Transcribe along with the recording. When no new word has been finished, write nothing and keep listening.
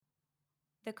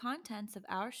The contents of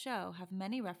our show have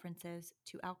many references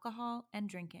to alcohol and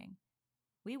drinking.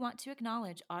 We want to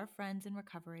acknowledge our friends in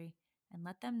recovery and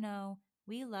let them know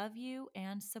we love you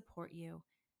and support you.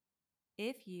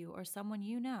 If you or someone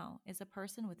you know is a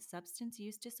person with substance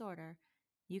use disorder,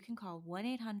 you can call 1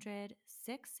 800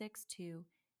 662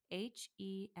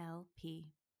 HELP.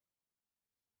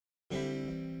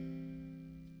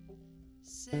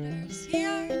 Sitters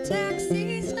here,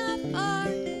 taxi's not far.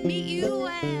 Meet you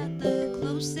at the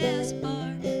closest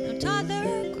bar. Don't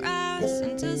tether grass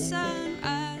until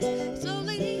sunrise.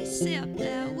 Slowly sip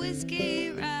that whiskey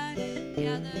right.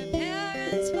 Gather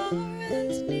parents far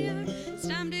and near. It's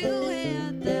time to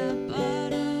hit that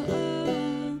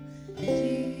bottle,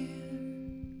 dear.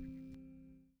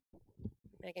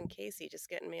 Megan Casey just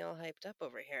getting me all hyped up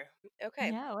over here.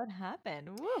 Okay. Yeah, what happened?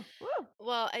 Woo, woo.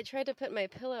 Well, I tried to put my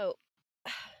pillow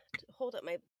to hold up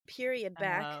my period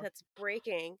back. Oh. That's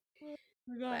breaking. Oh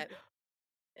my God.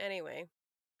 But anyway,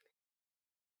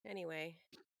 anyway,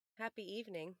 happy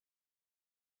evening.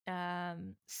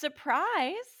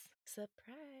 Surprise. Surprise.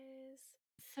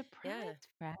 Yeah. Surprise,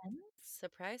 friends.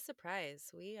 Surprise, surprise.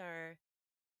 We are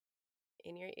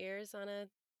in your ears on a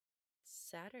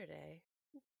Saturday.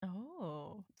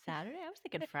 Oh, Saturday? I was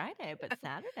thinking Friday, but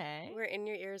Saturday. We're in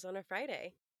your ears on a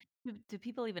Friday. Do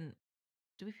people even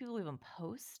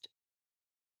post?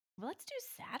 Well, let's do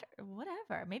Saturday,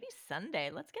 whatever. Maybe Sunday.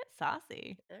 Let's get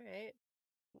saucy. All right.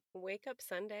 Wake up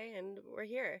Sunday and we're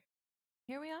here.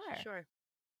 Here we are. Sure.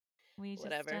 We just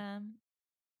Whatever.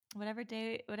 whatever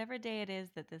day it is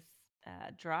that this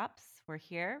drops, we're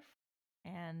here,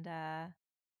 and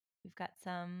we've got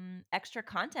some extra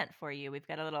content for you. We've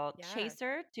got a little Yeah.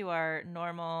 chaser to our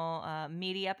normal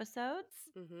meaty episodes.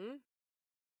 Mm-hmm.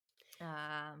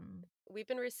 Um, We've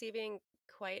been receiving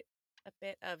quite a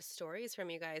bit of stories from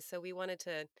you guys, so we wanted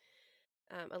to.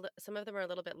 Some of them are a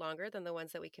little bit longer than the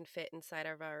ones that we can fit inside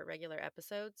of our regular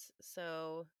episodes.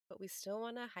 So, but we still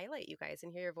want to highlight you guys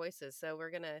and hear your voices. So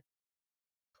we're gonna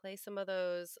play some of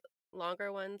those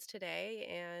longer ones today,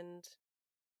 and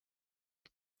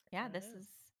I yeah, don't know.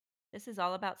 this is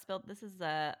all about spill. This is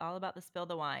all about the spill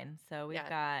the wine. So we've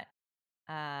Yeah.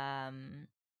 got um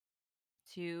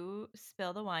two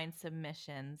spill the wine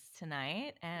submissions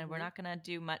tonight, and we're Mm-hmm. not gonna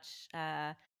do much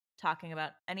talking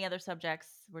about any other subjects.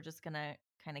 We're just gonna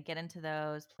kind of get into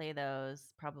those, play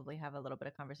those, probably have a little bit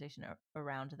of conversation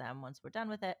around them once we're done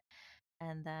with it,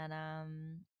 and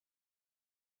then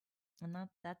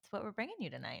that's what we're bringing you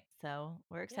tonight. So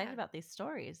we're excited Yeah. about these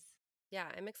stories.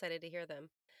 Yeah. I'm excited to hear them.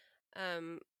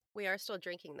 Um, we are still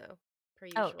drinking though, per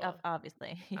Oh, usual.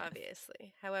 obviously, yes.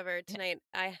 Obviously. However, Yeah. tonight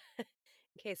in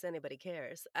case anybody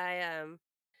cares, I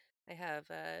have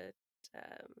the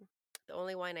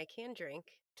only wine I can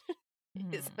drink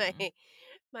is Mhm.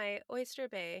 my Oyster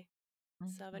Bay Mhm.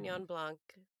 Sauvignon Blanc.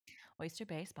 Oyster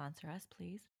Bay, sponsor us,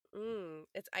 please.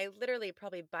 It's I literally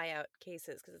probably buy out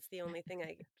cases because it's the only thing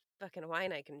I fucking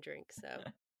wine I can drink. So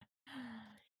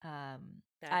um,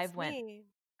 that's I've went me.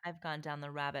 I've gone down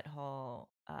the rabbit hole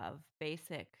of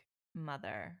basic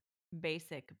mother,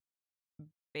 basic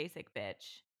basic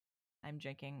bitch. I'm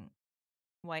drinking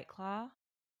White Claw.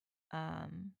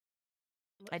 Um,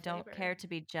 What I don't flavor? care to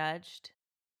be judged.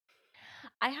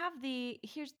 I have the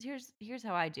here's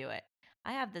how I do it.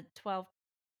 I have the 12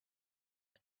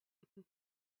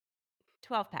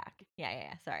 pack.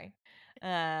 Yeah. Sorry.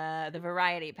 The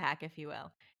variety pack, if you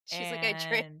will. She's like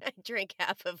And I drank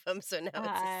half of them, so now it's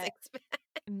a I six pack.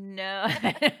 no,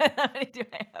 how many do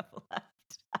I have left?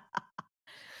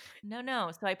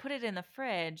 No. So I put it in the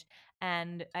fridge,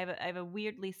 and I have a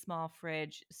weirdly small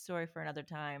fridge. Story for another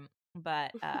time.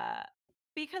 But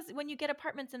because when you get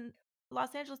apartments in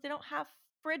Los Angeles, they don't have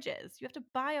fridges. You have to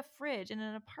buy a fridge in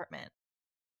an apartment.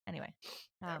 Anyway,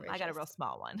 I got a Outrageous. real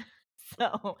small one.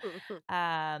 So,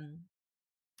 um,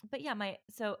 but yeah, my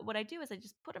so what I do is I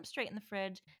just put them straight in the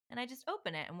fridge, and I just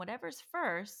open it, and whatever's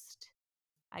first,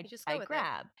 You just go I with it.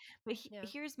 grab. But Yeah,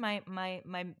 here's my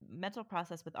mental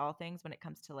process with all things when it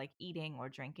comes to like eating or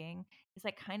drinking is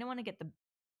I kind of want to get the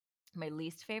my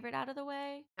least favorite out of the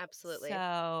way. absolutely.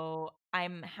 So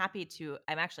I'm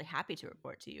actually happy to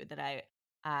report to you that I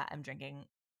am drinking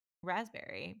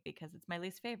raspberry because it's my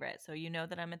least favorite. So you know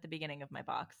that I'm at the beginning of my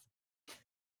box.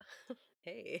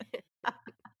 Hey,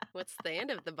 what's the end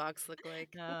of the box look like?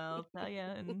 I'll tell you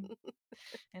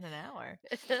in an hour.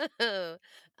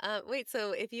 Wait,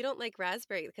 so if you don't like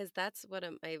raspberry, because that's one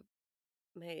of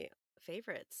my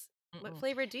favorites. What Mm-mm.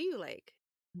 flavor do you like?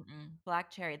 Mm-mm.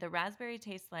 Black cherry. The raspberry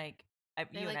tastes like I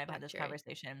you and I like have had black this cherry.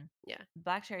 conversation. Yeah.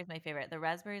 Black cherry is my favorite. The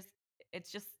raspberries,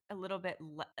 it's just a little bit.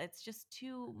 It's just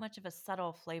too much of a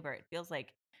subtle flavor. It feels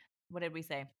like what did we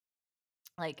say?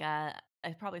 Like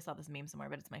I probably saw this meme somewhere,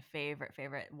 but it's my favorite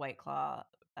White Claw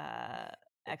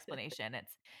explanation.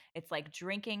 It's like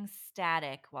drinking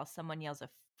static while someone yells a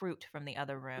fruit from the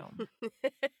other room.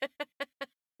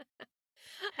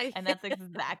 I And that's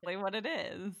exactly what it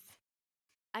is.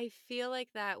 I feel like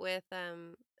that with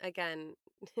again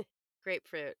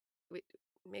grapefruit. We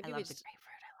I maybe we love the just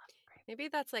grapefruit. I love the grapefruit. maybe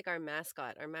that's like our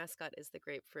mascot. Our mascot is the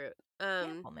grapefruit.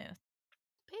 Pamplemousse.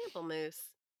 Pamplemousse.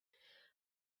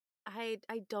 I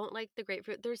don't like the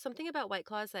grapefruit. There's something about White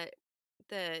Claws that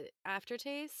the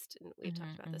aftertaste, and we've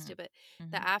talked about this too, but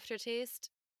the aftertaste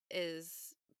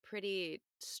is pretty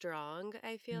strong,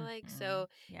 I feel like. So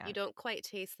Yeah. you don't quite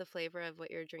taste the flavor of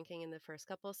what you're drinking in the first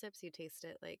couple sips. You taste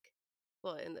it like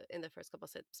well, in the first couple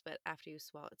sips, but after you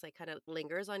swallow, it's like kind of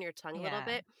lingers on your tongue a little Yeah.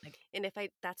 bit. Like And if I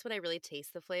that's when I really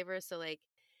taste the flavor. So like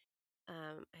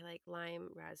I like lime,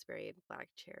 raspberry, and black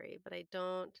cherry, but I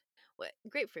don't. What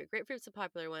grapefruit? Grapefruit's a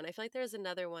popular one. I feel like there's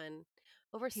another one.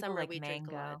 Over people summer, like we drink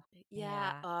a lot. mango.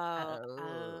 Yeah.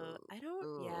 Yeah. I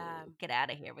don't. Yeah. Get out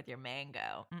of here with your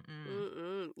mango. Mm-mm.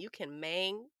 Mm-mm. You can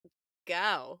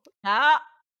go. Ah!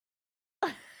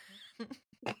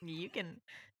 You can.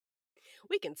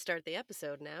 We can start the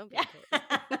episode now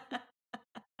because.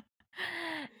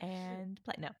 And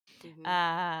play. No.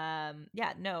 hmm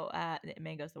Yeah, no,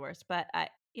 mango's the worst. But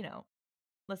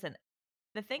listen,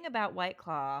 the thing about White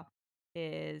Claw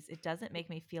is it doesn't make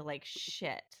me feel like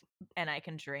shit, and I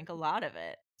can drink a lot of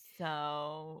it.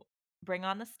 So bring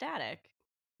on the static.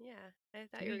 Yeah, I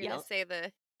thought Can you you were gonna yell? say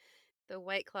the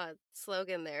White Claw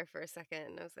slogan there for a second,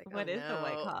 and I was like, oh What is the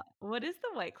White no, Claw? What is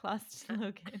the White Claw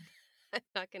slogan? I'm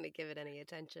not gonna give it any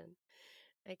attention.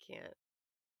 I can't.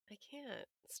 I can't.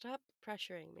 Stop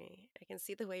pressuring me. I can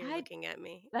see the way you're I looking at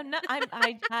me. I'm not.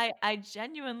 I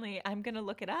genuinely. I'm gonna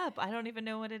look it up. I don't even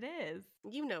know what it is.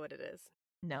 You know what it is.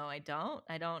 No, I don't.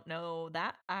 I don't know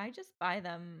that. I just buy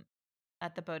them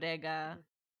at the bodega Mm.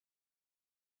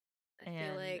 I feel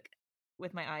and like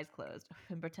with my eyes closed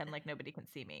and pretend like nobody can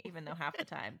see me, even though half the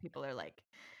time people are like,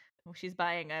 "Oh, she's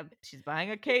buying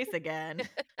a case again."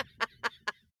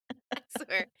 I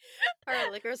swear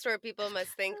our liquor store people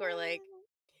must think we're like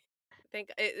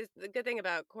the good thing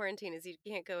about quarantine is you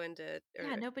can't go into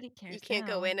Yeah, or nobody you cares can't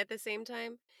go now. in at the same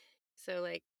time. So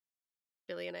like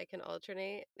Billy and I can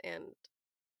alternate and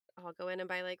I'll go in and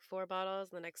buy like 4 bottles.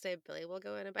 And the next day Billy will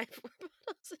go in and buy 4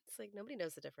 bottles. It's like nobody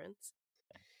knows the difference.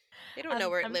 They don't know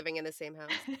we're I'm living in the same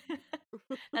house.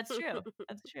 That's true.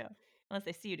 That's true. Unless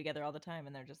they see you together all the time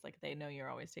and they're just like they know you're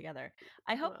always together.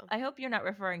 Well, I hope you're not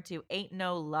referring to ain't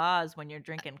no laws when you're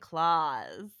drinking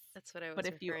claws. that's what I But was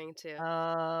if you referring to.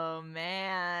 oh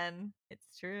man,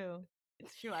 it's true.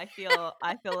 It's true. I feel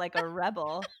like a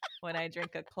rebel when I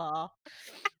drink a claw.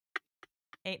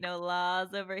 Ain't no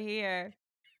laws over here.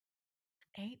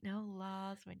 Ain't no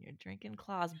laws when you're drinking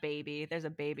claws, baby. There's a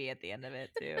baby at the end of it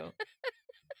too.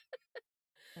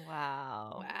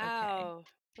 Wow. Okay. Wow.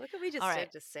 Look what we All just right.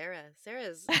 did to Sarah.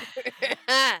 Sarah's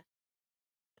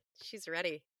she's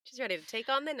ready. She's ready to take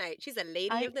on the night. She's a lady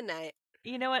I of the night.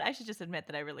 You know what? I should just admit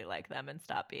that I really like them and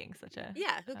stop being such a.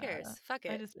 Yeah, who cares? Fuck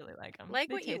I it. just really like them.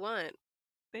 Like what you want,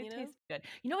 They you know? taste good.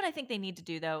 You know what I think they need to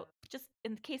do though, just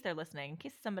in case they're listening, in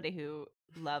case somebody who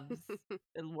loves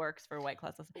works for White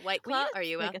Claw, White we need Claw, are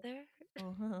you like out a. there?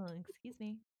 Oh, excuse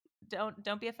me.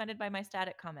 Don't be offended by my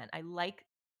static comment. I like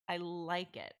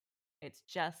it. It's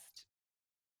just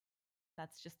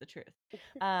that's just the truth.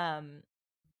 Um,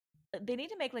 they need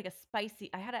to make like a spicy.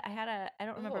 I had a. I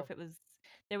don't remember Oh. if it was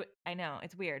there. I know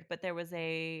it's weird, but there was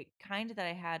a kind that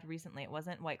I had recently. It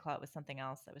wasn't White Claw. It was something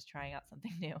else. I was trying out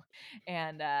something new,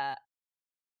 and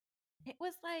it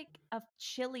was like a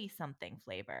chili something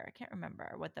flavor. I can't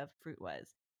remember what the fruit was.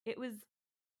 It was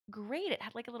great. It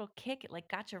had like a little kick. It like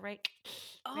got you right,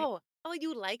 right. Oh. Oh,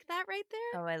 you like that right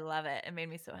there? Oh, I love it. It made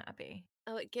me so happy.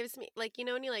 Oh, it gives me like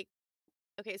when you like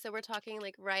okay, so we're talking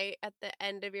like right at the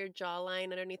end of your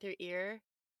jawline underneath your ear.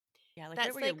 Yeah, like right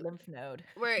That's where your like lymph node.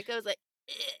 where it goes like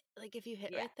like if you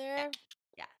hit Yeah, right there.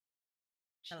 yeah.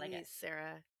 I like Jeez, it.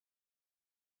 Sarah.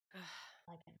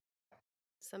 I like it.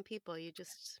 Some people you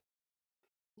just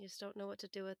don't know what to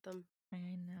do with them. I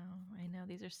know. I know.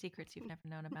 These are secrets you've never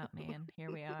known about me, and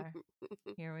here we are.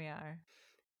 Here we are.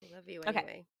 I love you Okay.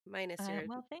 anyway, minus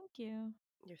Well, thank you.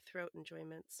 your throat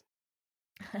enjoyments.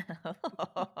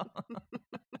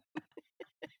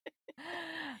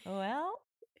 Well,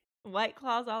 White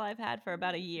Claw's all I've had for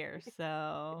about a year,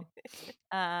 so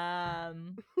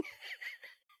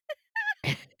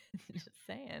just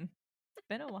saying. It's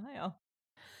been a while.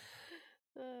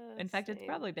 In fact, it's Same.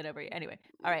 probably been over a year. Anyway.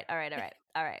 All right.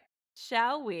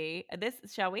 Shall we continue?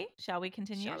 Shall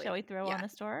we? Shall we throw Yeah. on the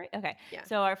story? Okay. Yeah.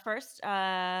 So our first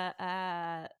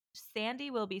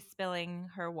Sandy will be spilling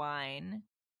her wine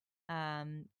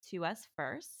to us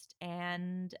first.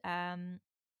 And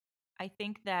I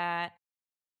think that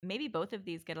maybe both of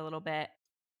these get a little bit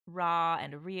raw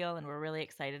and real, and we're really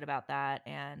excited about that.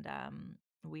 And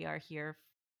we are here.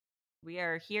 We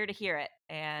are here to hear it.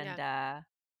 And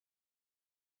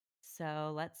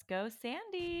so let's go,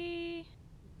 Sandy.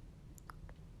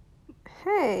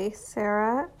 Hey,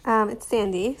 Sarah. It's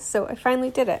Sandy. So I finally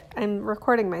did it. I'm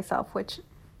recording myself, which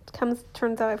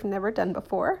turns out I've never done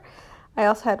before. I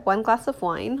also had 1 glass of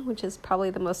wine, which is probably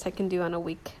the most I can do on a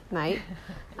weeknight.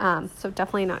 So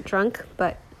definitely not drunk,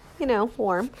 but,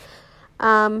 warm.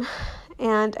 And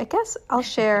I guess I'll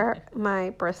share my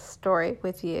birth story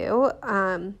with you,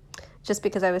 just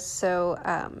because I was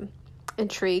so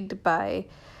intrigued by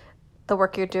the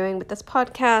work you're doing with this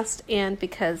podcast, and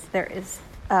because there is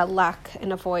a lack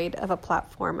and a void of a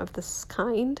platform of this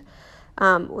kind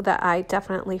that I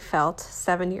definitely felt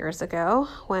 7 years ago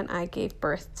when I gave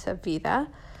birth to Vida.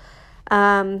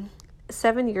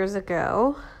 7 years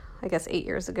ago, I guess 8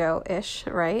 years ago-ish,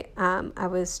 right? I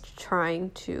was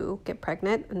trying to get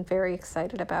pregnant and very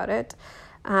excited about it.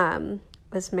 Am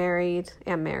married,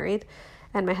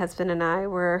 and my husband and I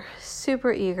were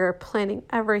super eager, planning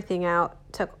everything out,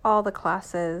 took all the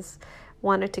classes,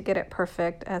 wanted to get it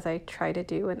perfect, as I try to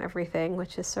do in everything,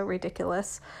 which is so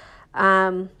ridiculous.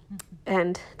 And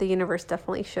the universe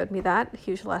definitely showed me that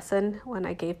huge lesson when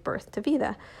I gave birth to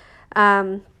Vida.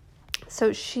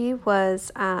 So she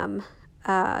was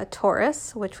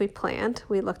Taurus, which we planned.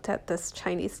 We looked at this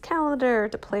Chinese calendar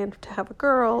to plan to have a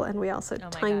girl, and we also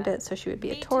timed it so she would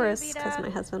be a Taurus, because my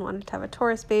husband wanted to have a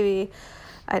Taurus baby.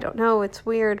 I don't know, it's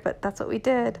weird, but that's what we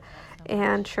did.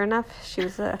 And sure enough, she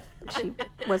was a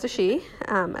she,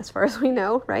 as far as we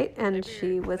know, right? And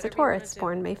she was a Taurus,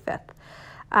 born May 5th.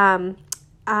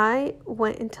 I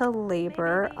went into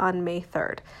labor on May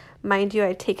 3rd. Mind you,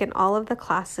 I'd taken all of the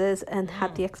classes and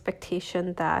had the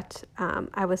expectation that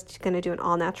I was going to do an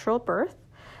all-natural birth.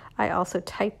 I also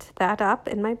typed that up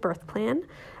in my birth plan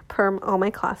per all my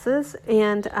classes,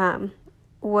 and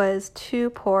was too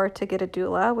poor to get a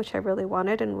doula, which I really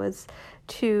wanted, and was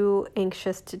too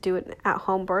anxious to do an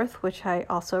at-home birth, which I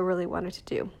also really wanted to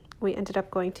do. We ended up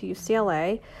going to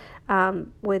UCLA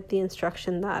with the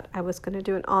instruction that I was going to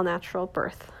do an all-natural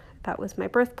birth. That was my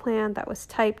birth plan. That was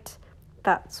typed.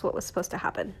 That's what was supposed to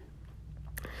happen.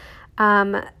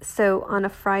 So on a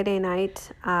Friday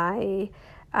night, I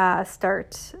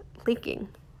start leaking,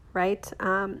 right?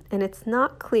 And it's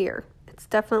not clear. It's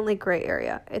definitely gray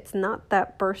area. It's not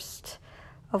that burst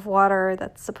of water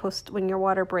that's supposed to, when your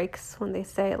water breaks, when they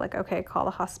say like, okay, call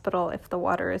the hospital if the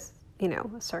water is, a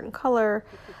certain color.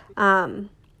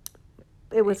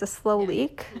 It was a slow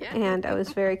leak, and I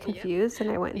was very confused, and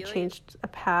I went and changed a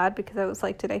pad because I was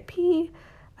like, did I pee?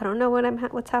 I don't know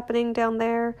what's happening down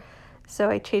there. So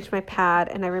I changed my pad,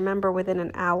 and I remember within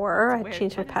an hour, I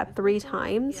changed my pad 3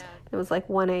 times. Yeah. It was like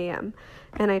 1 a.m.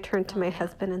 And I turned to my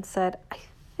husband and said, I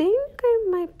think I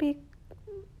might be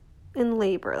in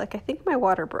labor. Like, I think my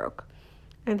water broke.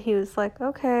 And he was like,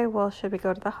 okay, well, should we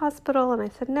go to the hospital? And I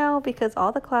said, no, because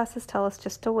all the classes tell us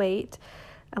just to wait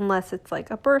unless it's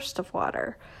like a burst of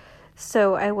water.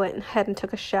 So I went ahead and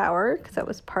took a shower, because that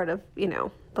was part of,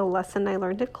 the lesson I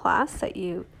learned in class, that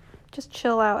you just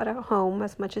chill out at home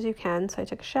as much as you can. So I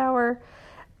took a shower,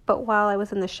 but while I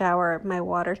was in the shower, my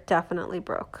water definitely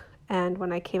broke. And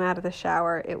when I came out of the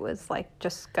shower, it was like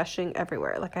just gushing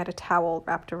everywhere. Like I had a towel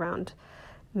wrapped around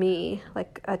me,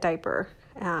 like a diaper,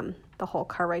 the whole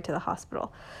car ride to the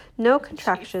hospital. No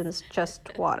contractions,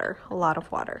 just water, a lot of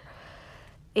water.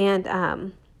 And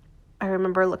I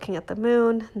remember looking at the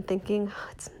moon and thinking,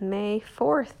 it's May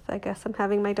 4th. I guess I'm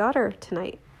having my daughter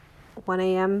tonight, 1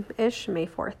 a.m.-ish, May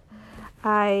 4th.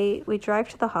 We drive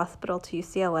to the hospital to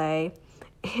UCLA,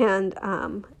 and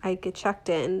I get checked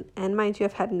in. And mind you,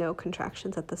 I've had no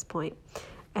contractions at this point.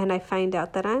 And I find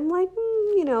out that I'm like,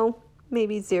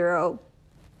 maybe 0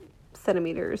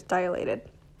 centimeters dilated.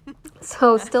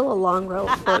 So still a long road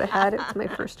ahead. It's my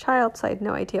first child, so I had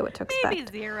no idea what to expect.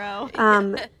 Maybe 0.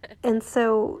 And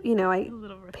so, I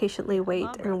patiently wait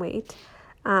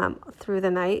through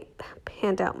the night,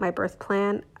 hand out my birth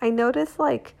plan. I noticed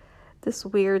like this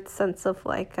weird sense of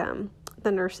like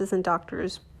the nurses and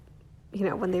doctors,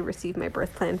 when they receive my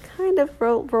birth plan, kind of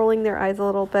rolling their eyes a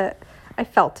little bit. I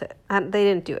felt it. They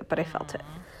didn't do it, but I felt it.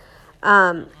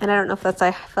 And I don't know if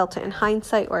I felt it in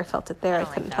hindsight or I felt it there. I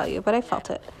couldn't tell you, but I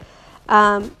felt it.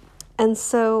 And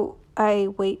so I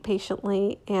wait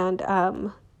patiently, and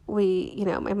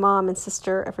my mom and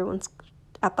sister, everyone's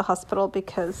at the hospital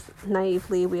because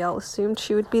naively we all assumed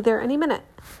she would be there any minute.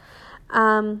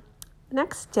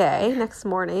 next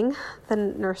morning, the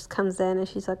nurse comes in and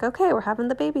she's like, okay, we're having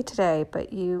the baby today,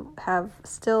 but you have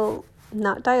still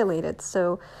not dilated.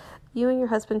 So you and your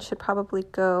husband should probably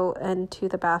go into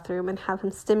the bathroom and have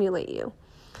him stimulate you,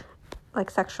 like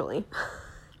sexually.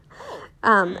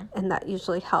 And that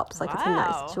usually helps. Like, it's a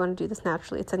nice, do you want to do this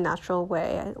naturally? It's a natural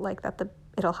way. I like that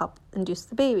it'll help induce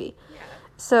the baby. Yeah.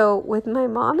 So with my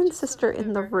mom and sister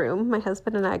in the room, my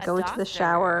husband and I go into the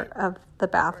shower of the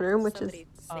bathroom, which is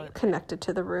connected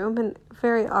to the room, and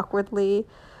very awkwardly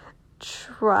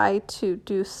try to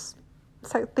do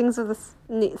things of this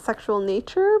sexual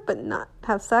nature, but not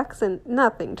have sex, and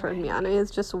nothing turned me on. It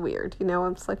was just weird, you know.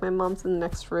 I'm just like, my mom's in the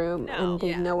next room, and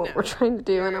they know what we're trying to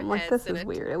do, and I'm like, this is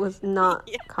weird. It was not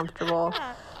comfortable.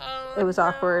 It was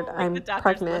awkward. I'm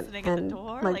pregnant, and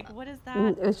like, what is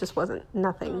that? It just wasn't.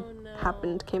 Nothing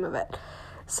came of it.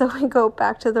 So I go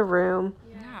back to the room,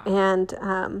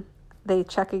 and they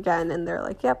check again, and they're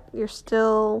like, "Yep, you're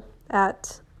still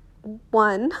at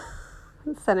 1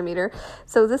 centimeter."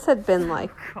 So this had been like,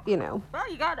 you know,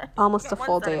 almost a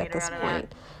full day at this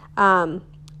point.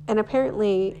 And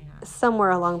apparently somewhere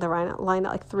along the line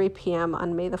at like 3 p.m.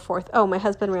 on May the 4th, my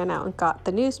husband ran out and got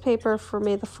the newspaper for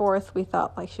May the 4th. We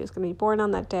thought like she was going to be born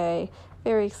on that day.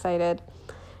 Very excited.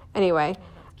 Anyway,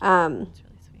 very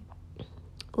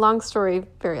long story,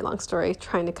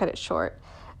 trying to cut it short.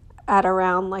 At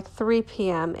around like 3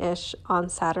 p.m. ish on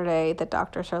Saturday, the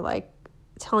doctors are like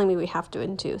telling me we have to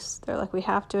induce. They're like, we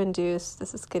have to induce.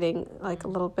 This is getting like a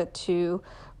little bit too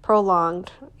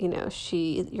prolonged. You know,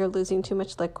 you're losing too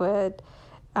much liquid.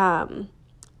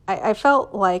 I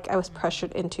felt like I was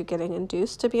pressured into getting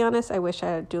induced, to be honest. I wish I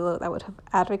had a doula that would have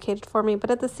advocated for me.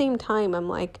 But at the same time, I'm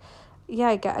like, yeah,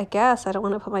 I guess I don't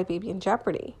want to put my baby in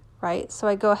jeopardy, right? So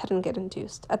I go ahead and get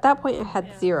induced. At that point, I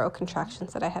had 0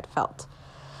 contractions that I had felt.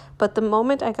 But the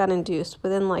moment I got induced,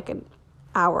 within like an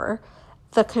hour,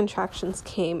 the contractions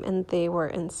came and they were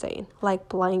insane, like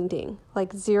blinding,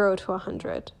 like 0 to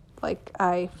 100. Like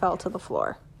I fell to the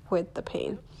floor with the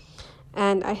pain.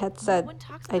 And I had said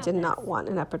I did not want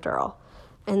an epidural.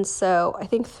 And so I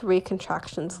think 3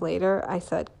 contractions later, I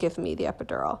said, give me the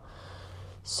epidural.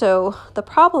 So the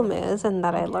problem is, and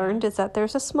that I learned, is that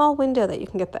there's a small window that you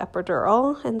can get the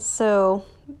epidural. And so,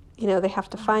 you know, they have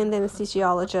to find the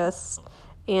anesthesiologist.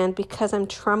 And because I'm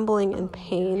trembling in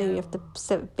pain and you have to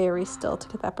sit very still to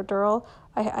get the epidural,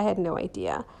 I had no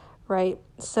idea, right?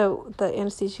 So the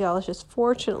anesthesiologist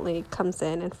fortunately comes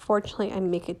in, and fortunately I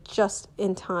make it just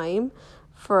in time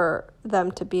for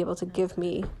them to be able to give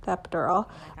me the epidural.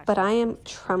 But I am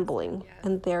trembling,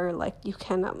 and they're like, you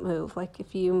cannot move. Like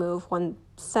if you move 1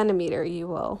 centimeter, it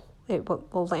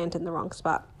will land in the wrong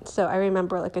spot. So I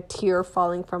remember like a tear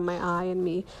falling from my eye and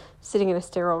me sitting in a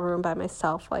sterile room by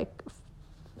myself, like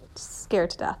scared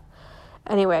to death.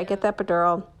 Anyway, I get the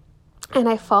epidural and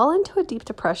I fall into a deep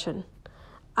depression.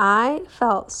 I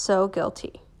felt so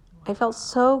guilty. I felt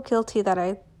so guilty that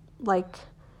I like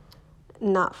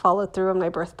not followed through on my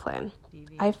birth plan.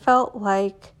 I felt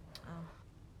like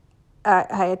I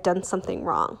had done something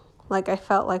wrong. Like I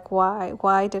felt like,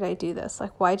 why did I do this?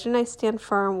 Like, why didn't I stand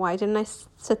firm? Why didn't I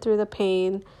sit through the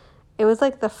pain? It was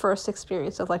like the first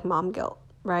experience of like mom guilt,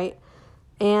 right?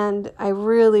 And I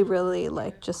really, really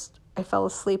I fell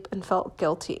asleep and felt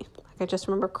guilty. Like I just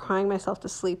remember crying myself to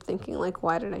sleep thinking like,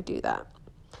 why did I do that?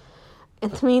 In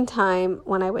the meantime,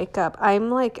 when I wake up, I'm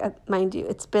like, mind you,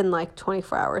 it's been like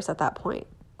 24 hours at that point.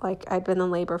 Like I'd been in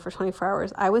labor for 24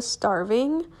 hours. I was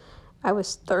starving. I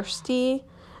was thirsty.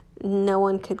 No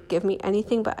one could give me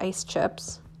anything but ice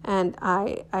chips. And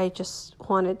I just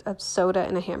wanted a soda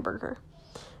and a hamburger.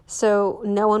 So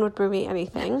no one would bring me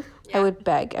anything. I would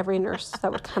beg. Every nurse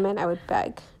that would come in, I would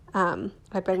beg.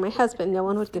 I'd beg my husband. No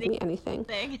one would give me anything.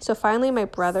 So finally my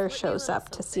brother shows up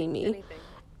to see me.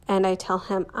 And I tell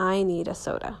him, I need a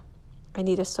soda. I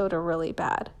need a soda really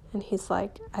bad. And he's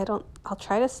like, I'll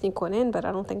try to sneak one in, but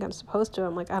I don't think I'm supposed to.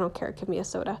 I'm like, I don't care. Give me a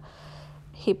soda.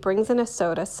 He brings in a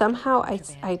soda. Somehow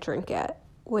I drink it,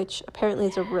 which apparently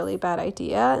is a really bad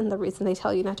idea. And the reason they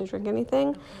tell you not to drink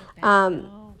anything,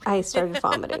 I started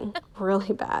vomiting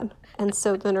really bad. And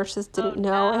so the nurses didn't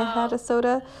know I had a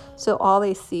soda. So all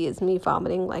they see is me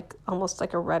vomiting like almost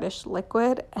like a reddish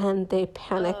liquid. And they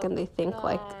panic and they think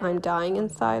like I'm dying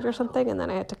inside or something. And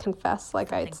then I had to confess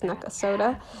like I had snuck a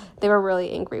soda. They were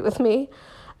really angry with me.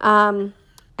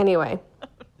 Anyway,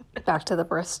 back to the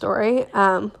birth story,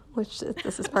 which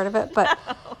this is part of it. But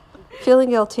feeling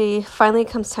guilty, finally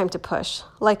comes time to push,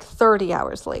 like 30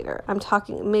 hours later. I'm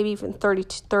talking maybe even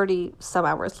 30 some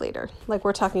hours later. Like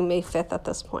we're talking May 5th at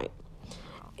this point.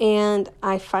 And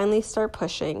I finally start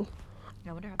pushing.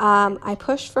 I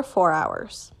pushed for 4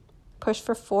 hours. pushed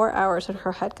for 4 hours, and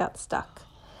her head got stuck.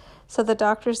 So the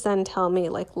doctors then tell me,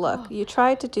 like, look, you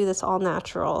tried to do this all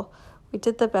natural. We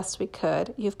did the best we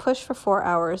could. You've pushed for 4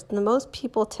 hours. The most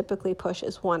people typically push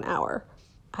is 1 hour.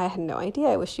 I had no idea.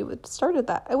 I wish you would have started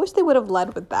that. I wish they would have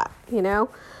led with that, you know?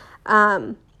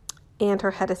 And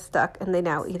her head is stuck, and they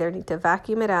now either need to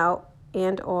vacuum it out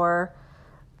and or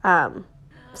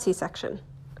C-section.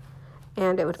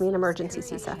 And it would be an emergency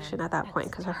C-section at that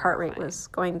point because her heart rate was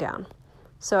going down.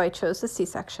 So I chose the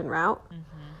C-section route.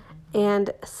 And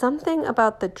something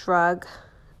about the drug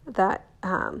that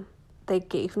they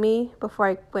gave me before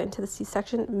I went into the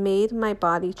C-section made my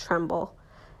body tremble.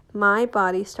 My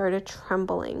body started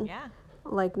trembling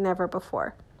like never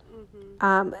before.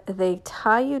 They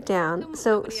tie you down.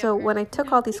 So when I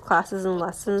took all these classes and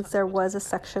lessons, there was a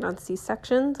section on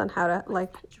C-sections on how to,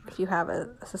 like, if you have a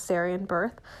cesarean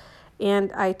birth.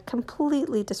 And I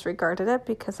completely disregarded it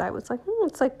because I was like,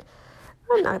 it's like,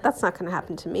 that's not going to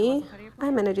happen to me.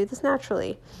 I'm going to do this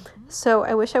naturally. So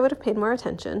I wish I would have paid more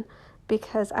attention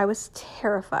because I was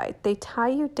terrified. They tie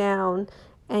you down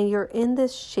and you're in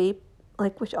this shape,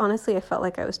 like, which honestly I felt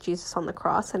like I was Jesus on the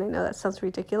cross. And I know that sounds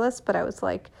ridiculous, but I was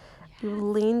like, you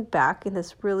leaned back in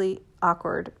this really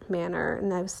awkward manner.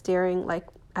 And I was staring like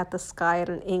at the sky at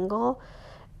an angle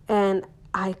and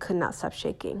I could not stop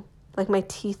shaking. Like my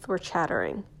teeth were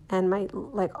chattering. And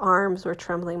my arms were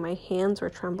trembling, my hands were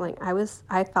trembling.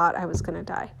 I thought I was gonna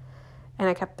die. And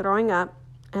I kept throwing up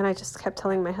and I just kept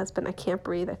telling my husband, I can't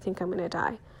breathe, I think I'm gonna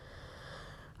die.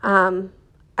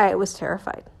 I was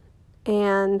terrified.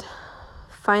 And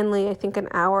finally, I think an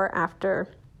hour after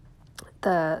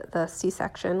the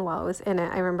C-section, while I was in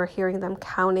it, I remember hearing them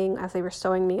counting as they were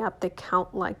sewing me up. They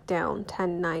count like down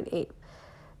 10, 9, 8.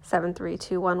 7, 3,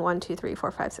 2, 1, 1, 2, 3,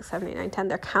 4, 5, 6, 7, 8, 9, 10.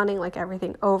 They're counting like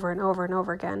everything over and over and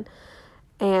over again.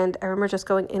 And I remember just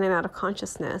going in and out of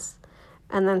consciousness.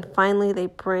 And then finally they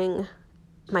bring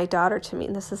my daughter to me.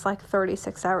 And this is like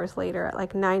 36 hours later at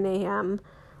like 9 a.m.,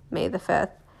 May the 5th.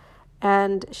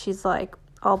 And she's like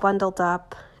all bundled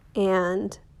up.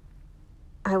 And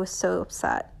I was so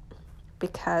upset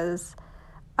because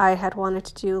I had wanted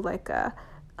to do like a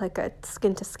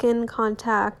skin-to-skin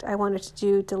contact. I wanted to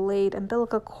do delayed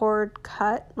umbilical cord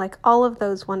cut, like all of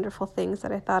those wonderful things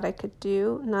that I thought I could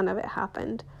do. None of it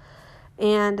happened.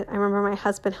 And I remember my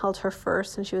husband held her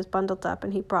first and she was bundled up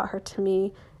and he brought her to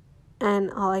me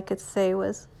and all I could say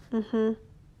was,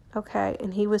 okay.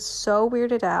 And he was so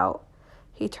weirded out.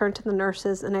 He turned to the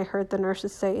nurses and I heard the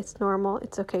nurses say, it's normal,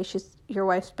 it's okay, your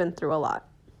wife's been through a lot.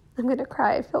 I'm going to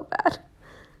cry, I feel bad.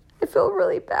 I feel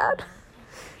really bad.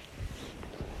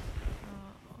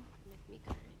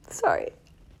 Sorry.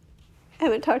 I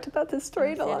haven't talked about this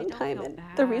story in a long time, and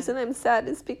the reason I'm sad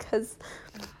is because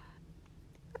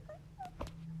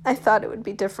I thought it would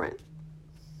be different.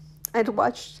 I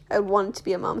wanted to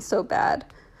be a mom so bad.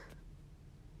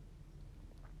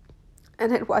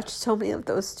 And I'd watched so many of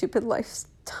those stupid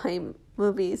Lifetime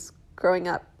movies growing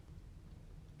up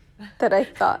that I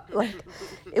thought, like,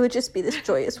 it would just be this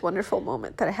joyous, wonderful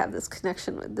moment that I have this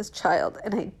connection with this child,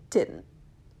 and I didn't.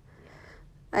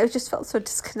 I just felt so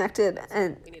disconnected,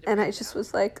 and I just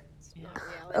was like,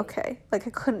 okay. Like, I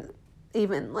couldn't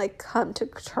even, like, come to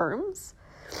terms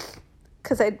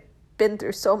because I'd been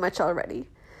through so much already.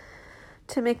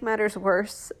 To make matters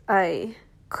worse, I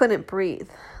couldn't breathe.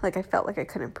 Like, I felt like I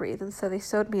couldn't breathe, and so they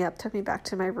sewed me up, took me back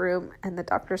to my room, and the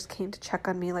doctors came to check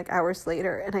on me, like, hours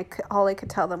later, and all I could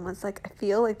tell them was, like, I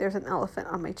feel like there's an elephant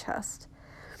on my chest.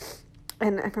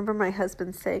 And I remember my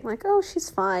husband saying, like, oh, she's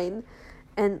fine.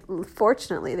 And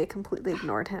fortunately, they completely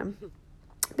ignored him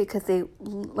because they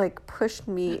like pushed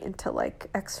me into like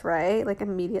X-ray like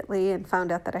immediately and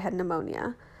found out that I had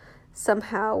pneumonia.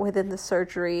 Somehow within the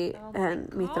surgery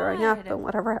and me throwing up and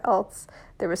whatever else,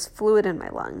 there was fluid in my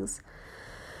lungs.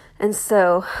 And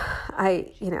so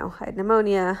I had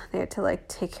pneumonia. They had to like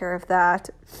take care of that.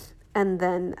 And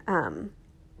then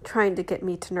trying to get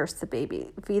me to nurse the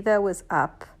baby. Vida was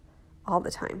up all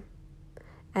the time.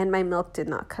 And my milk did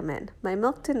not come in. My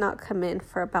milk did not come in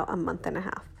for about a month and a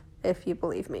half, if you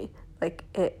believe me. Like,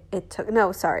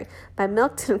 my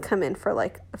milk didn't come in for,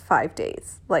 like, 5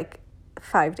 days. Like,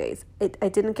 5 days. I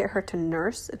didn't get her to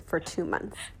nurse for 2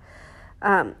 months.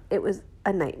 It was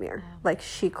a nightmare. Like,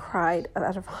 she cried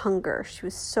out of hunger. She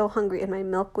was so hungry, and my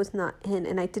milk was not in,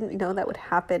 and I didn't know that would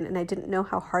happen, and I didn't know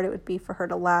how hard it would be for her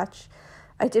to latch.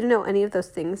 I didn't know any of those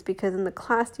things because in the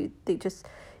class, they just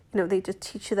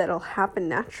teach you that it'll happen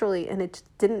naturally, and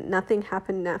nothing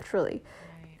happened naturally.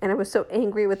 Right. And I was so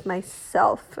angry with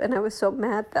myself, and I was so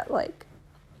mad that, like,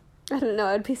 I don't know,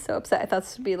 I'd be so upset. I thought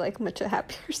this would be, like, much a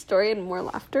happier story and more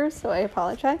laughter, so I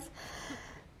apologize.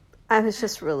 I was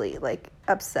just really, like,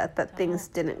 upset that things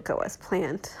didn't go as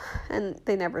planned, and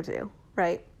they never do,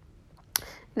 right?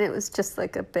 And it was just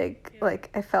like a big, like,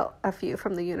 I felt a view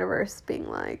from the universe being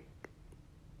like,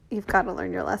 you've got to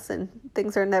learn your lesson.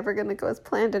 Things are never going to go as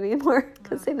planned anymore,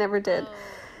 because they never did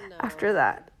after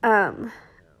that.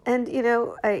 And, you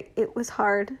know, it was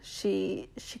hard. She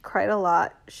cried a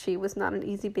lot. She was not an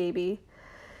easy baby.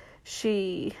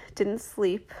 She didn't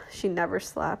sleep. She never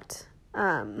slept.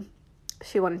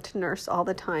 She wanted to nurse all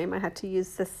the time. I had to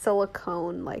use this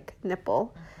silicone, like,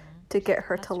 nipple to get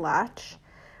her to latch,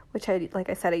 which like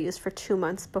I said, I used for 2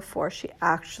 months before she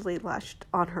actually latched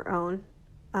on her own,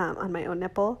 on my own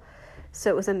nipple. So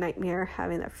it was a nightmare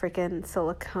having that freaking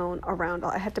silicone around.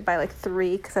 I had to buy like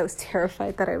 3 because I was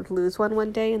terrified that I would lose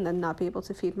one day and then not be able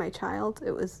to feed my child.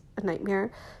 It was a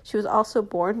nightmare. She was also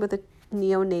born with a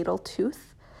neonatal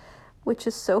tooth, which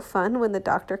is so fun when the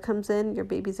doctor comes in. Your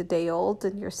baby's a day old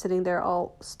and you're sitting there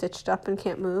all stitched up and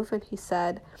can't move. And he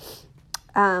said,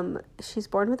 she's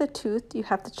born with a tooth. You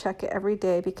have to check it every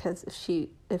day because if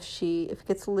it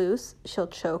gets loose, she'll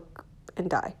choke and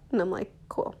die. And I'm like,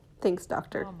 cool. Thanks,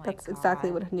 doctor. That's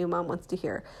exactly what a new mom wants to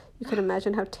hear. You can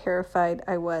imagine how terrified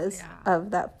I was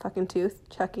of that fucking tooth,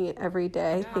 checking it every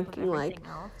day, thinking like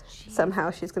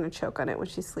somehow she's going to choke on it when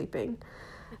she's sleeping.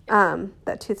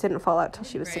 That tooth didn't fall out till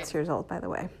she was 6 years old, by the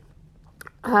way.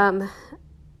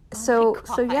 So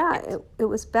yeah, it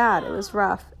was bad. It was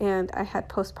rough. And I had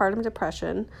postpartum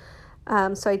depression.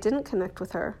 So I didn't connect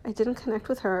with her. I didn't connect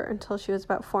with her until she was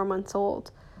about 4 months old.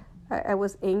 I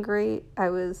was angry. I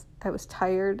was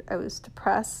tired. I was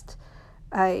depressed.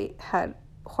 I had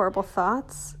horrible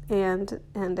thoughts, and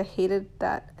I hated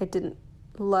that I didn't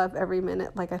love every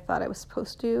minute like I thought I was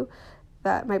supposed to.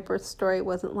 That my birth story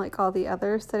wasn't like all the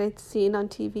others that I'd seen on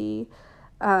TV.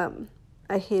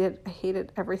 I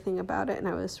hated everything about it, and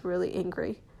I was really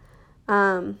angry,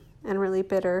 and really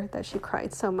bitter that she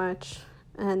cried so much,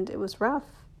 and it was rough.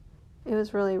 It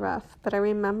was really rough. But I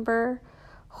remember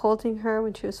holding her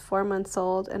when she was 4 months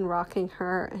old and rocking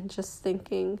her and just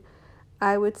thinking,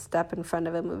 I would step in front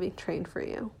of a moving train for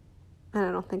you. And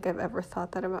I don't think I've ever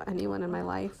thought that about anyone in my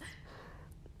life.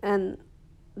 And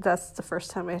that's the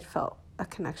first time I had felt a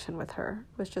connection with her.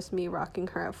 It was just me rocking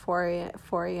her at 4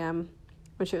 a.m.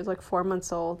 when she was like 4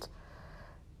 months old.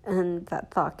 And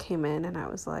that thought came in, and I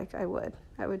was like, I would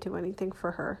do anything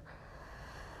for her.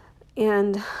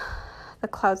 And the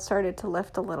clouds started to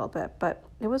lift a little bit, but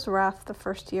it was rough. The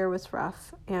first year was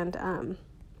rough. And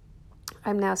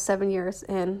I'm now 7 years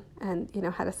in and,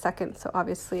 had a second. So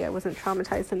obviously I wasn't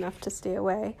traumatized enough to stay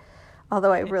away.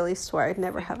 Although I really swore I'd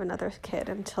never have another kid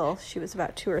until she was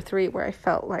about 2 or 3, where I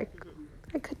felt like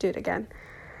I could do it again.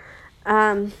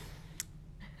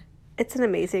 It's an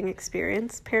amazing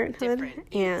experience, parenthood.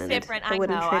 And I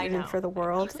wouldn't trade it in for the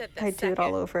world. I'd do it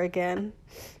all over again.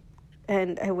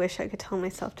 And I wish I could tell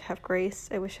myself to have grace.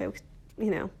 I wish I would,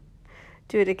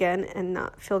 do it again and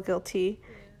not feel guilty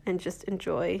and just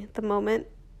enjoy the moment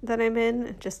that I'm in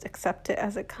and just accept it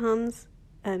as it comes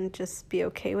and just be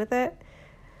okay with it.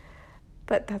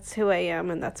 But that's who I am,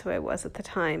 and that's who I was at the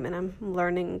time, and I'm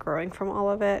learning and growing from all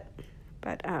of it.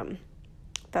 But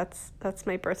that's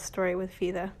my birth story with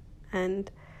Vida, and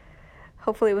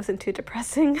hopefully it wasn't too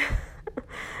depressing.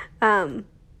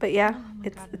 But yeah,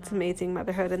 it's amazing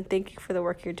motherhood, and thank you for the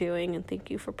work you're doing, and thank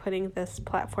you for putting this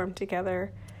platform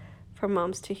together for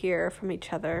moms to hear from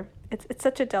each other. It's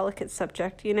such a delicate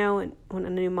subject, and when a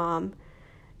new mom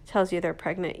tells you they're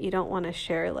pregnant, you don't want to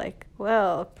share like,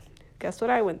 well, guess what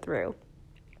I went through.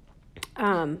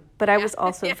 But I was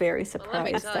also very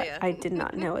surprised that I did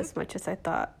not know as much as I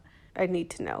thought I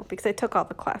need to know, because I took all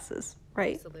the classes,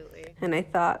 right? Absolutely. And I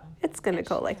thought, it's going to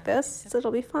go like this, so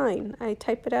it'll be fine. I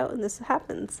type it out and this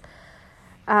happens.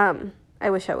 I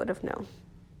wish I would have known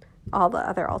all the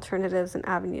other alternatives and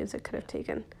avenues it could have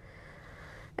taken,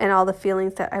 and all the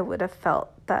feelings that I would have felt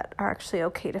that are actually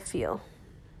okay to feel.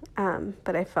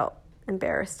 But I felt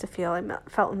embarrassed to feel. I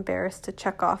felt embarrassed to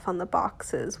check off on the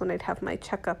boxes when I'd have my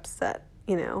checkups that,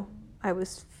 I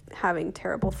was having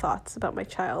terrible thoughts about my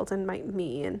child and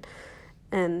me,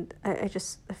 and I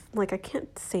just, like, I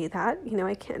can't say that,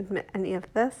 I can't admit any of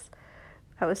this.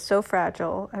 I was so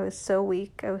fragile. I was so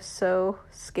weak. I was so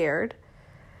scared.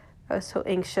 I was so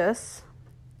anxious.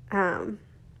 And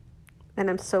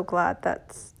I'm so glad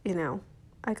that's,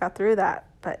 I got through that,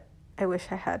 but I wish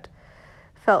I had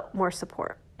felt more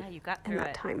support you got through in that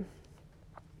it. time.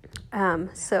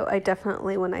 So I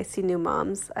definitely, when I see new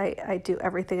moms, I do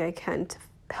everything I can to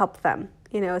help them.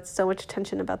 It's so much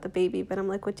tension about the baby, but I'm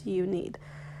like, what do you need?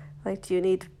 Like, do you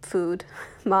need food?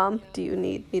 Mom, do you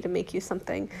need me to make you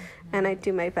something? And I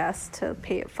do my best to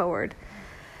pay it forward.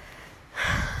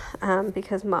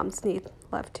 because moms need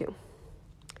love too.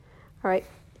 All right.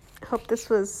 Hope this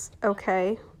was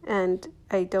okay, and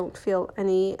I don't feel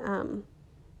any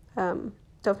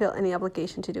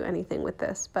obligation to do anything with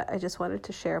this, but I just wanted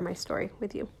to share my story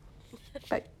with you.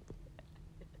 Bye.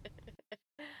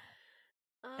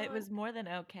 It was more than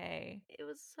okay. It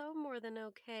was so more than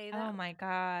okay. Oh my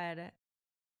God.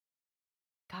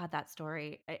 God, that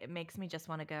story, it makes me just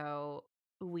want to go.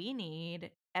 We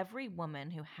need every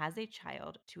woman who has a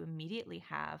child to immediately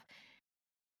have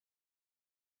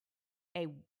a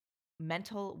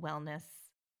mental wellness,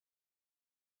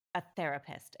 a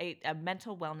therapist, a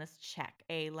mental wellness check,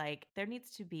 there needs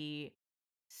to be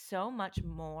so much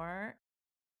more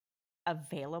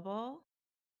available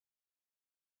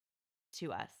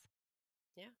to us.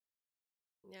 Yeah.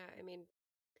 Yeah. I mean,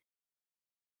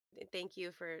 thank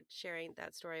you for sharing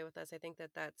that story with us. I think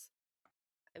that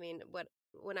I mean,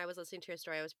 when I was listening to your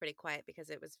story, I was pretty quiet because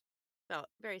it was felt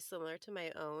very similar to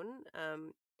my own,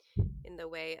 in the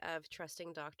way of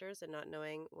trusting doctors and not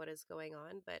knowing what is going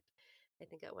on. But I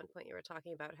think at one point you were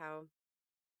talking about how,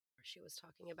 or she was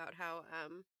talking about how,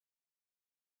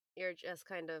 you're just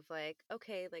kind of like,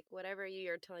 okay, like whatever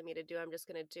you're telling me to do, I'm just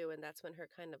going to do. And that's when her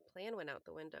kind of plan went out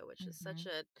the window, which is such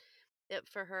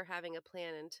for her having a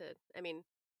plan. I mean,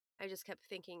 I just kept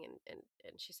thinking, and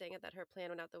she's saying it, that her plan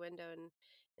went out the window, and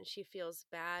she feels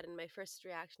bad. And my first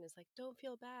reaction is like, don't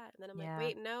feel bad. And then I'm like, Yeah,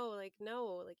 wait, no, like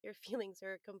your feelings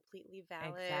are completely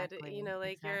valid. You exactly. know,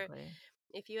 like Exactly.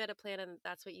 if you had a plan and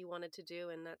that's what you wanted to do,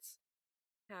 and that's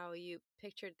how you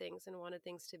pictured things and wanted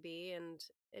things to be, and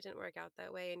it didn't work out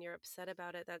that way, and you're upset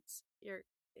about it, you're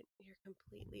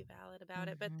completely valid about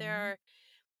it. But there Mhm. are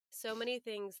so many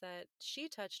things that she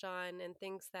touched on, and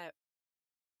things that,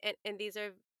 and these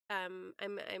are, I'm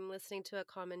listening to a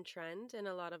common trend in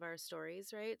a lot of our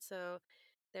stories, right? So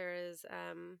there is,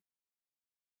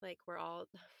 like, we're all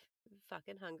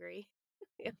fucking hungry.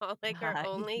 We all like are Uh,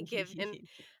 only given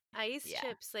ice yeah.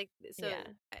 chips, like, so Yeah.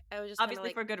 I was just kind of Obviously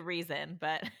like, for good reason,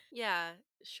 but yeah,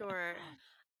 sure.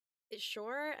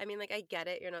 Sure. I mean, like, I get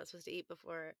it. You're not supposed to eat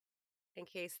before, in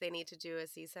case they need to do a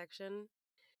C-section.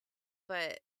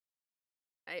 But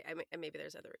maybe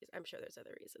there's other reasons. I'm sure there's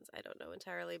other reasons. I don't know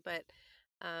entirely. But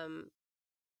um,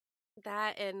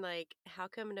 that, and like, how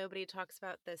come nobody talks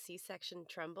about the C-section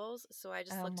trembles? So I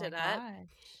just oh looked my it up,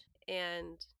 gosh.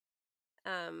 and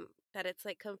that it's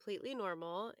like completely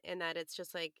normal, and that it's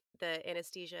just like the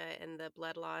anesthesia and the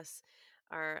blood loss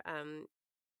are,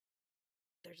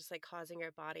 they're just like causing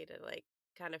your body to like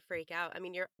kind of freak out. I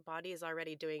mean, your body is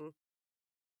already doing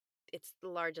it's the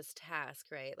largest task,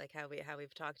 right? Like how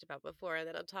we've talked about before. And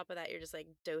then on top of that, you're just like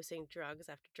dosing drugs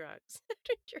after drugs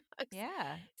after drugs.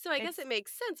 Yeah. So I guess it It's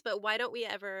makes sense, but why don't we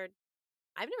ever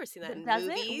I've never seen that in does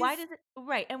it? Why movies. does it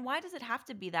right, and why does it have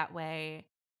to be that way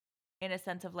in a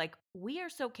sense of like we are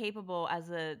so capable as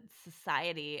a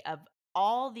society of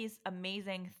all these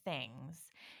amazing things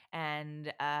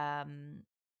and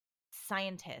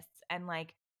scientists and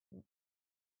like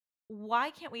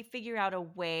why can't we figure out a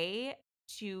way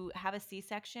to have a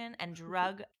C-section and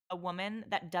drug a woman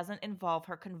that doesn't involve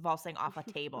her convulsing off a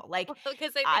table? Like Well,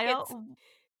 because I I think it's don't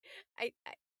I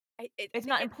it's think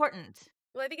not it's important.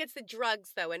 well, I think it's the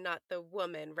drugs though, and not the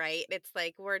woman, right? It's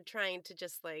like we're trying to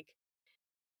just like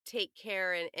take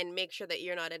care and make sure that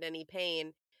you're not in any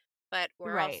pain, but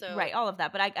we're Right, also right, all of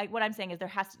that, but I what I'm saying is there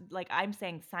has to like, I'm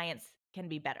saying science can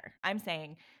be better. I'm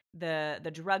saying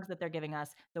the drugs that they're giving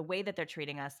us, the way that they're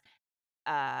treating us,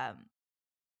 um,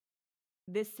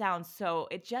 this sounds so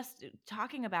it just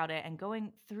talking about it and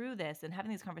going through this and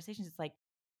having these conversations, it's like,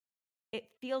 it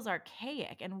feels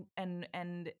archaic and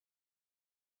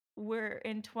we're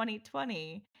in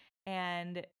 2020,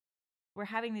 and we're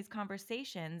having these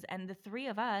conversations and the 3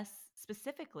 of us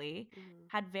specifically Mhm.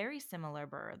 had very similar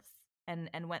births and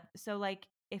went so like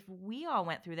if we all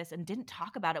went through this and didn't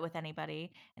talk about it with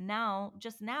anybody and now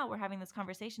we're having this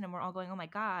conversation and we're all going oh my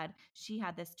god she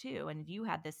had this too and you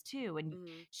had this too and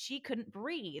Mhm. she couldn't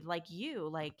breathe like you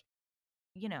like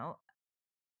you know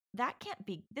that can't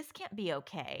be this can't be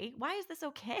okay why is this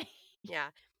okay Yeah.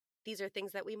 These are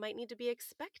things that we might need to be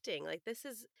expecting. Like, this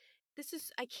is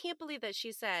I can't believe that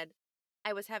she said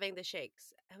I was having the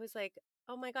shakes. I was like,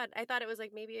 "Oh my god." I thought it was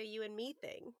like maybe a you and me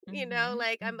thing. You know, mhm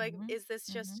like I'm like, mhm is this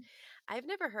just mhm I've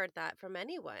never heard that from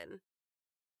anyone.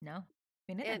 no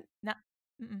me neither And no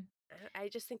mm-mm. I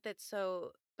just think that's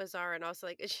so bizarre, and also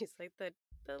like she's like the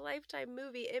Lifetime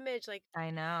movie image, like, I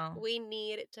know we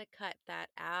need to cut that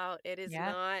out. It is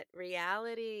yeah. not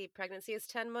reality. Pregnancy is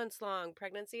 10 months long.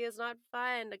 Pregnancy is not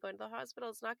fun. Going to the hospital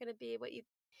is not going to be what you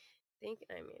think.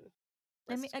 I mean,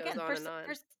 I list mean, just goes again, on and on.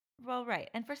 Well, right.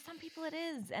 And for some people it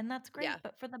is, and that's Yeah. great.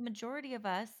 But for the majority of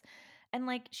us, and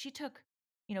like she took,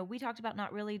 we talked about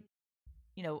not really,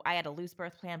 I had a loose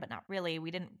birth plan, but not really.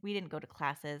 We didn't go to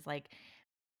classes. Like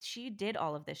she did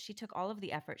all of this. She took all of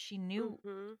the effort. She knew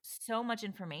Mm-hmm. so much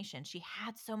information. She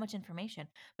had so much information,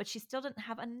 but she still didn't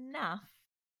have enough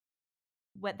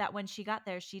that when she got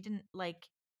there, she didn't like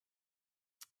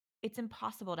it's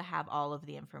impossible to have all of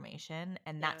the information,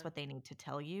 and Yeah. that's what they need to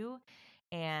tell you.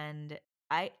 And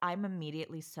I'm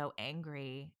immediately so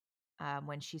angry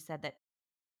when she said that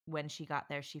when she got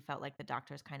there, she felt like the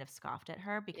doctors kind of scoffed at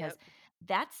her because Yep.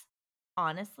 that's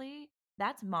honestly,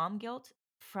 that's mom guilt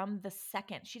from the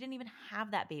second. She didn't even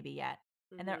have that baby yet.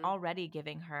 And they're Mm-hmm. already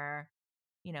giving her,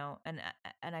 and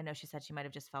I know she said she might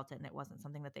have just felt it and it wasn't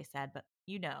something that they said, but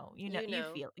You you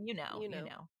know. feel, You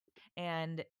know.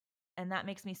 And that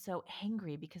makes me so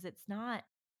angry because it's not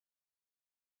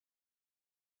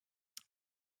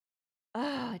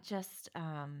just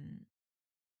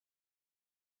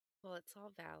Well, it's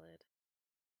all valid.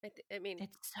 I mean,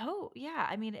 it's so yeah,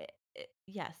 I mean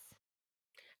yes.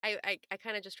 I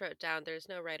kind of just wrote down there's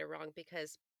no right or wrong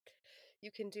because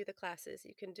you can do the classes,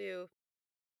 you can do,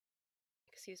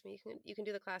 excuse me, you can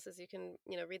do the classes, you can,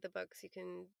 read the books, you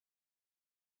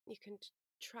can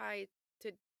try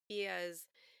to be as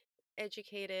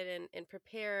educated and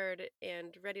prepared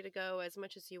and ready to go as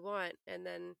much as you want, and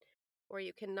then, or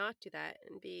you cannot do that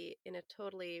and be in a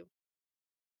totally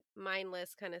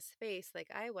mindless kind of space like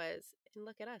I was. And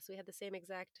look at us, we had the same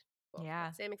exact, well, Yeah.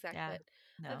 not same exact, Yeah. but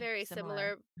a No, very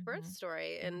similar. similar birth Mhm.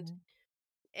 story. and Mhm.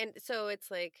 and so it's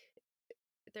like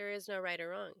there is no right or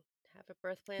wrong. Have a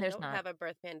birth plan, There's don't not. have a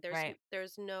birth plan. Right.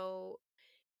 There's no,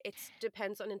 it's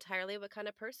depends on entirely what kind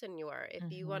of person you are. If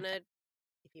you Mhm. want to,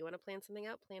 if you want to plan something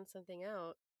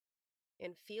out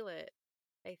and feel it.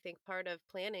 I think part of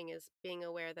planning is being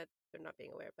aware that, or not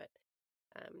being aware, but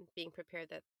being prepared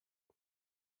that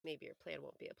maybe your plan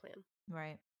won't be a plan.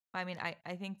 Right. I mean,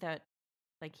 I think that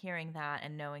like hearing that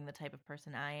and knowing the type of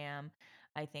person I am,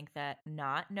 I think that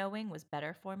not knowing was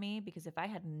better for me because if I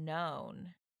had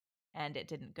known and it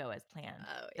didn't go as planned,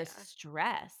 Oh the yeah,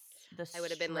 stress, the I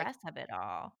would have been like stress of it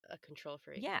all. a control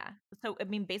freak. Yeah. So I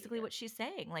mean, basically, Yeah, what she's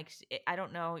saying, like, I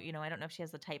don't know, I don't know if she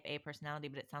has the type A personality,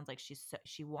 but it sounds like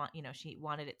she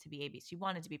wanted it to be AB. She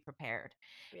wanted to be prepared,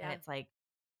 and yeah. it's like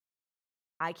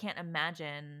I can't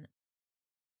imagine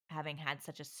having had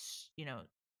such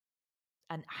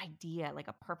an idea, like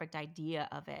a perfect idea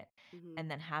of it, Hmm. and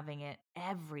then having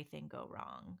everything go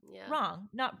wrong. Yeah, Wrong,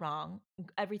 not wrong.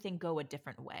 Everything go a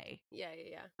different way. yeah, yeah,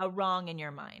 yeah. A wrong in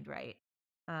your mind, right?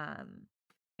 Um,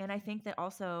 and I think that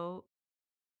also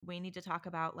we need to talk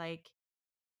about like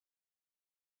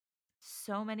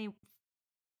so many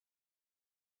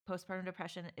postpartum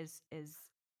depression is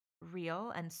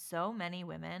real and so many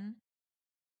women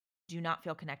do not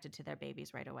feel connected to their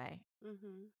babies right away.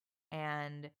 Hmm.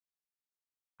 And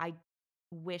I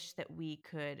wish that we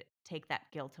could take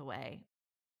that guilt away.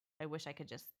 I wish I could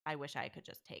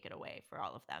just take it away for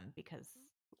all of them because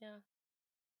Yeah,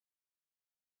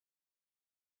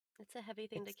 it's a heavy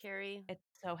thing to it's carry. it's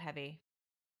so heavy.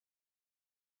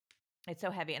 It's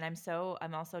so heavy and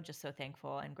I'm also just so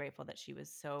thankful and grateful that she was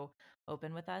so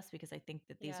open with us because I think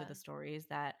that these are Yeah. the stories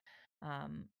that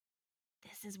um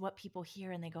this is what people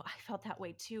hear and they go, I felt that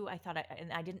way too.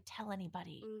 And I didn't tell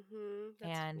anybody.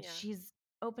 That's, And yeah, she's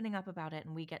opening up about it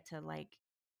and we get to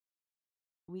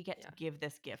yeah, give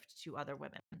this gift to other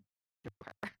women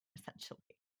essentially.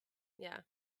 yeah,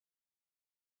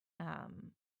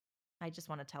 Um I just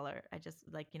want to tell her. I just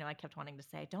like, I kept wanting to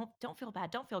say, don't feel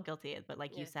bad, don't feel guilty. But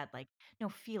like you yeah, said, like, no,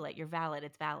 feel it. You're valid.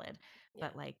 It's valid. yeah,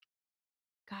 But like,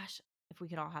 gosh, if we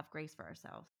could all have grace for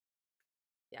ourselves.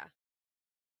 yeah.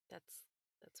 That's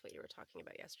that's what you were talking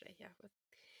about yesterday. Yeah, with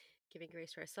giving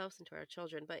grace to ourselves and to our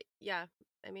children. But yeah,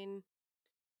 I mean,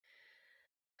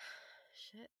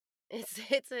 shit.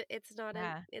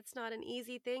 Yeah. It's not an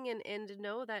easy thing, and to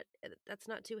know that that's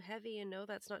not too heavy, and know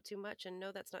that's not too much, and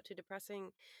know that's not too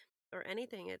depressing or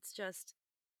anything. It's just,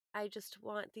 I just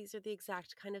want, these are the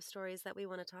exact kind of stories that we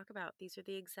want to talk about. These are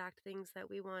the exact things that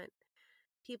we want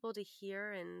people to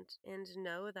hear and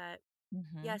know that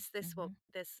Mm-hmm. yes, Mm-hmm.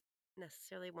 this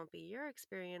necessarily won't be your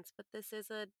experience, but this is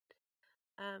a,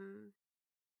 um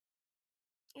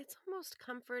it's almost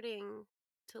comforting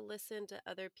to listen to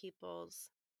other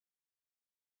people's,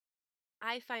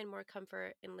 I find more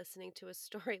comfort in listening to a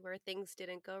story where things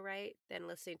didn't go right than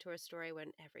listening to a story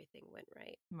when everything went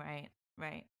right. Right.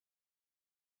 Right.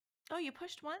 Oh, you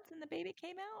pushed once and the baby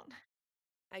came out.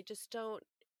 I just don't,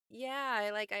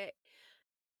 yeah, I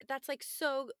that's like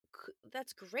so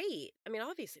that's great. I mean,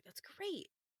 obviously that's great.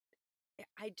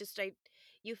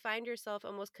 you find yourself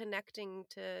almost connecting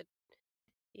to,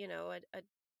 you know, a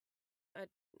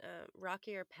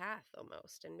rockier path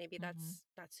almost, and maybe Mm-hmm.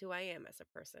 that's who I am as a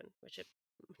person, which it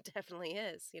definitely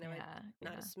is. You know, I'm Yeah.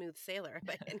 not a Yeah. smooth sailor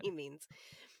by any means,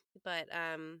 but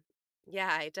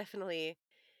yeah, I definitely.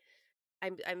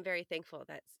 I'm very thankful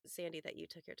that Sandy, that you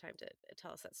took your time to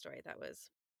tell us that story. That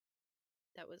was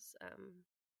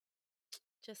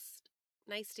just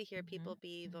nice to hear Mm-hmm. people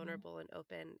be Mm-hmm. vulnerable and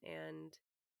open, and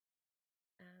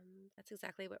that's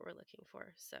exactly what we're looking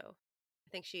for. So I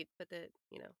think she put the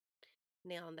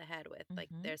nail on the head with, like,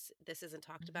 Mm-hmm. this isn't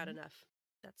talked about Mm-hmm. enough.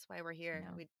 That's why we're here.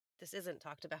 No. We This isn't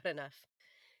talked about enough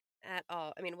at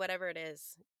all. I mean, whatever it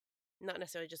is, not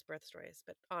necessarily just birth stories,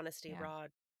 but honesty, Yeah. raw,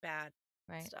 bad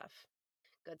Right. stuff,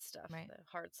 good stuff, Right. the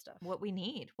hard stuff. What we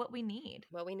need. What we need.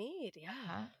 What we need, yeah.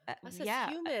 Uh-huh. Us as Yeah.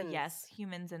 Yes,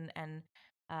 humans. humans and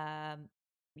um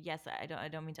yes, I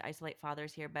don't mean to isolate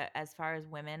fathers here, but as far as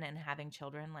women and having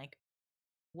children, like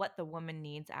what the woman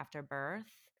needs after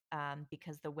birth,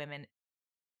 because the women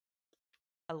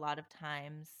a lot of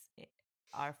times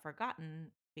are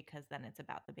forgotten because then it's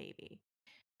about the baby.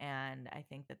 And I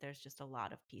think that there's just a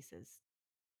lot of pieces.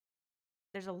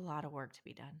 There's a lot of work to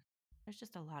be done. There's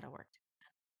just a lot of work.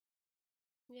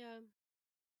 Yeah,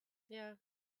 yeah.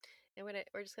 And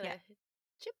we're just Yeah. gonna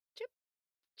chip, chip,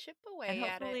 chip And away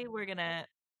at it. hopefully we're going to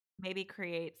maybe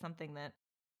create something that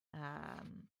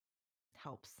um,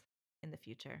 helps in the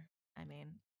future. I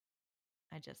mean,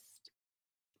 I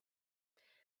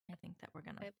think that we're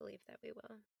going to, I believe that we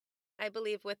will. I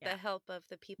believe with yeah, the help of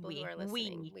the people who are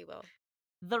listening, we, we will.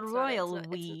 the royal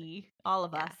we, all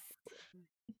of Yeah. us.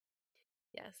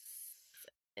 Yes.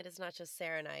 It is not just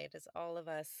Sarah and I, it is all of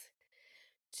us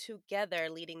together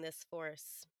leading this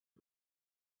force.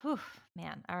 Whew,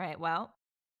 man. All right. Well,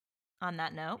 on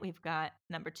that note, we've got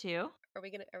number 2. Are we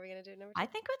gonna do number 2? I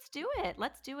think let's do it.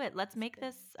 Let's do it. Let's make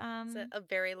this It's a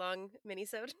very long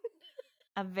mini-sode.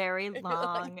 a very Like-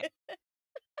 long,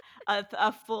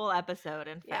 a full episode,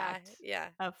 in yeah, fact. yeah.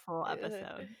 A full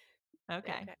episode.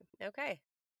 Okay. Okay.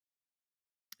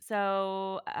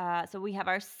 So we have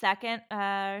our second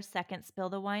spill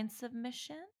the wine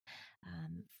submission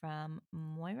from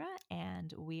Moira,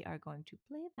 and we are going to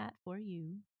play that for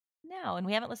you now. And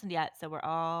we haven't listened yet, so we're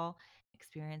all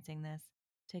experiencing this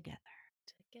together.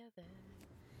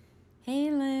 Hey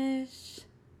Lish,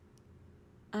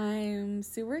 I'm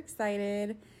super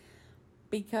excited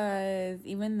because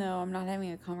even though I'm not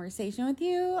having a conversation with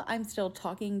you, I'm still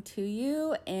talking to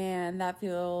you, and that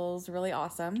feels really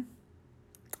awesome.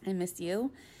 I miss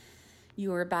you. You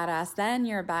were a badass then,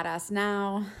 you're a badass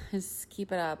now. Just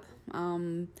keep it up.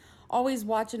 Always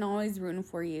watching, always rooting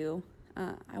for you.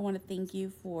 I want to thank you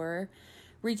for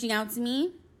reaching out to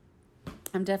me.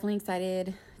 I'm definitely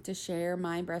excited to share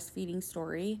my breastfeeding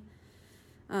story.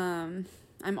 I'm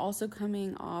also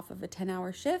coming off of a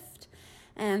 10-hour shift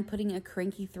and putting a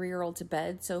cranky 3-year-old to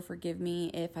bed, so forgive me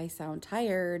if I sound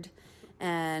tired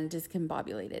and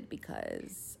discombobulated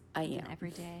because I am.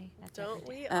 Every day. That's Don't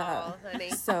every day. we all, honey?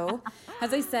 So,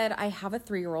 as I said, I have a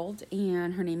 3-year-old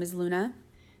and her name is Luna.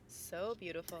 So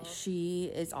beautiful.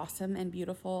 She is awesome and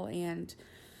beautiful and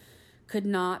could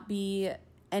not be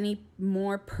any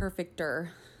more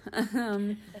perfecter.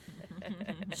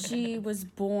 She was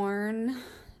born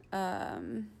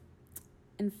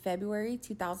in February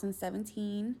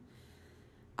 2017.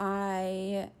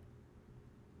 I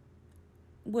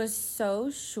was so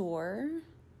sure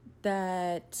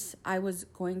that I was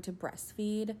going to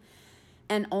breastfeed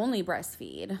and only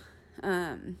breastfeed.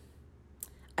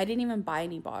 I didn't even buy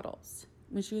any bottles.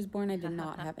 When she was born, I did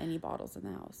not have any bottles in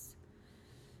the house.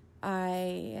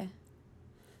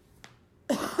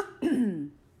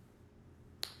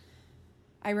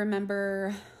 I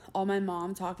remember all my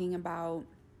mom talking about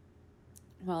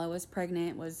while I was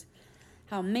pregnant was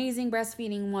how amazing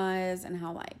breastfeeding was and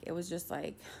how it was just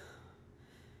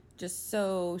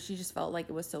she just felt like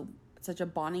it was such a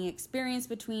bonding experience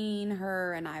between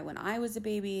her and I when I was a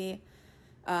baby.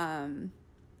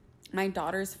 My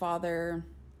daughter's father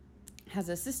has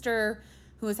a sister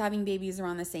who was having babies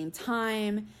around the same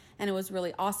time, and it was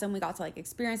really awesome. We got to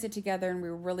experience it together, and we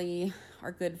really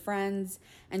are good friends.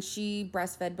 And she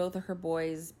breastfed both of her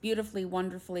boys beautifully,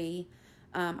 wonderfully.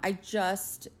 I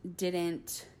just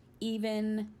didn't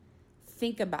even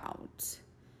think about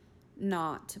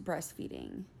not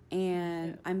breastfeeding.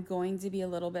 And I'm going to be a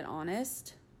little bit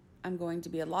honest. I'm going to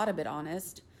be a lot of bit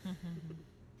honest.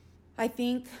 I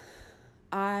think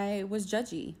I was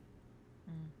judgy.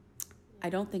 I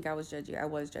don't think I was judgy. I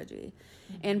was judgy.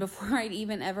 And before I'd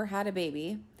even ever had a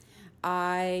baby,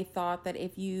 I thought that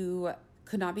if you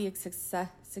could not be a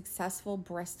successful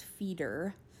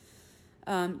breastfeeder,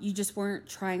 you just weren't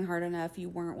trying hard enough. You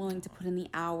weren't willing to put in the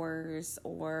hours,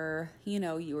 or, you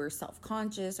know, you were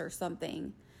self-conscious or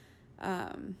something.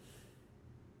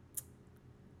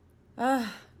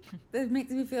 It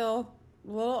makes me feel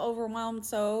a little overwhelmed,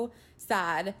 so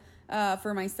sad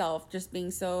for myself, just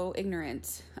being so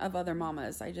ignorant of other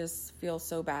mamas. I just feel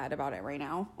so bad about it right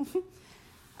now.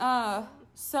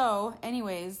 So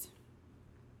anyways,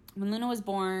 when Luna was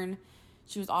born,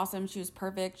 she was awesome. She was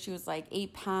perfect. She was like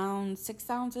 8 pounds, 6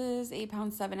 ounces, 8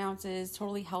 pounds, 7 ounces,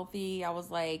 totally healthy. I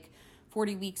was like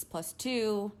 40 weeks plus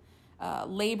 2.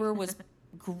 Labor was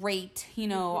great. You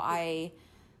know, I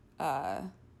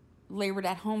labored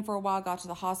at home for a while, got to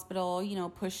the hospital, you know,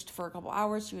 pushed for a couple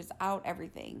hours. She was out,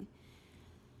 everything.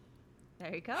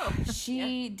 There you go.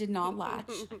 She did not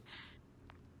latch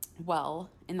well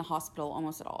in the hospital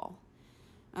almost at all.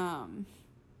 And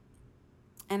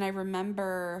I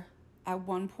remember at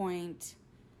one point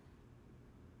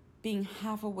being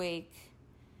half awake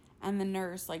and the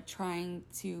nurse like trying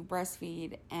to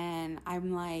breastfeed, and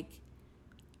I'm like,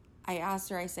 I asked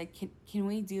her, I said, can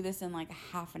we do this in like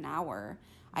a half an hour?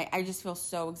 I just feel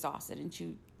so exhausted. And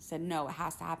she said, no, it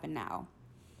has to happen now.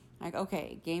 Like,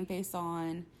 okay, game face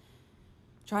on,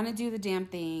 trying to do the damn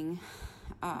thing.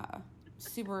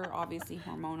 Super obviously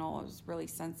hormonal. I was really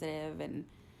sensitive and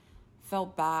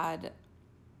felt bad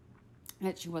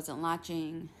that she wasn't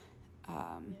latching.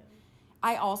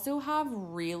 I also have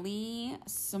really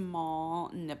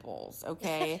small nipples,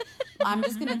 okay? I'm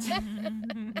just gonna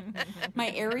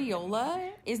my areola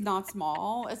is not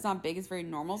small. It's not big. It's very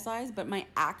normal size. But my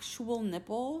actual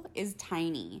nipple is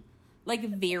tiny. Like,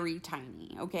 very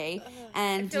tiny, okay?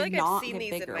 And I feel did like not I've seen get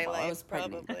these bigger in my while I life, was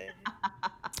pregnant. probably.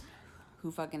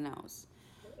 Who fucking knows?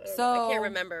 I So can't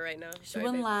remember right now. she Sorry,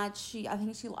 wouldn't babe. latch. I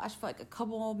think she latched for like a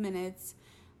couple of minutes.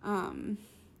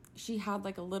 She had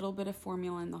like a little bit of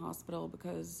formula in the hospital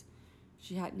because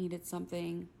she had needed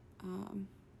something.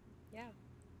 Yeah.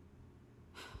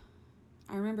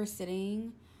 I remember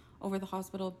sitting over the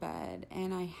hospital bed,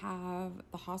 and I have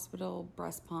the hospital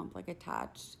breast pump like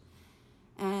attached,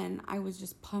 and I was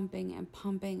just pumping and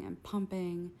pumping and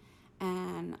pumping,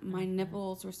 and my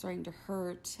nipples were starting to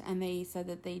hurt, and they said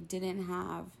that they didn't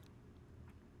have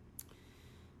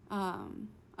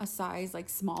a size like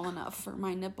small enough for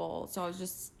my nipple, so I was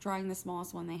just trying the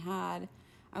smallest one they had.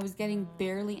 I was getting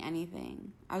barely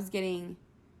anything. I was getting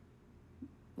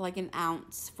like an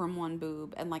ounce from one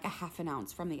boob and like a half an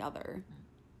ounce from the other.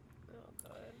 Oh,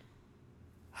 God.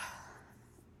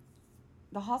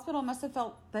 The hospital must have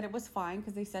felt that it was fine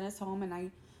because they sent us home, and I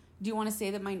do want to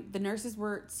say that the nurses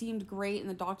seemed great, and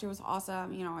the doctor was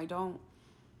awesome. You know, I don't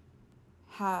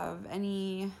have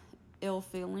any ill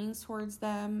feelings towards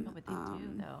them. What would they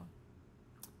do, though?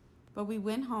 But we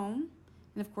went home,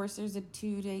 and of course there's a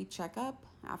 2-day checkup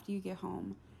after you get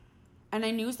home. And I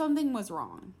knew something was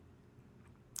wrong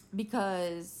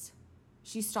because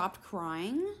she stopped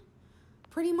crying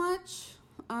pretty much.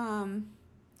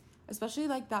 Especially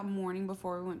like that morning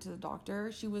before we went to the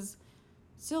doctor, she was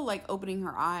still like opening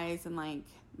her eyes and like,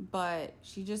 but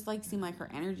she just like seemed like her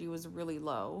energy was really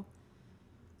low.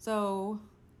 So,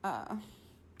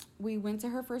 we went to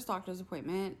her first doctor's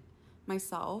appointment,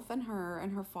 myself and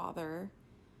her father,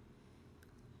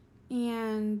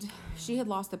 and she had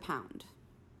lost 1 pound.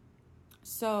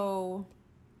 So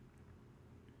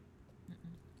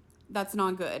that's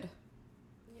not good.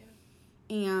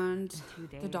 Yeah. And 2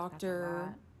 days, the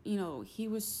doctor, you know, he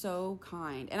was so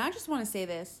kind. And I just want to say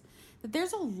this, that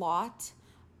there's a lot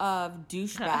of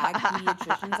douchebag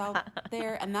pediatricians out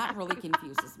there, and that really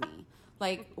confuses me.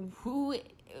 Like,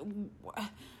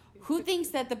 who thinks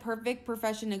that the perfect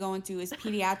profession to go into is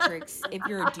pediatrics if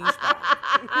you're a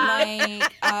douchebag?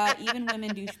 Like, even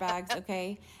women douchebags,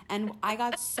 okay? And I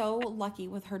got so lucky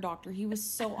with her doctor. He was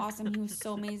so awesome. He was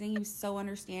so amazing. He was so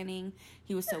understanding.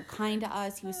 He was so kind to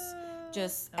us. He was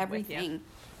just everything.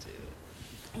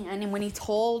 And when he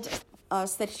told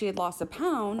us that she had lost 1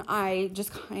 pound, I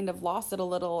just kind of lost it a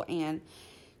little, and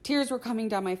tears were coming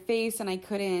down my face, and I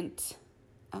couldn't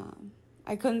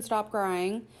stop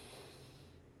crying.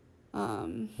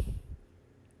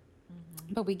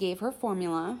 But we gave her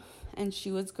formula, and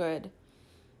she was good.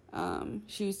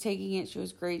 She was taking it. She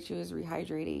was great. She was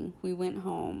rehydrating. We went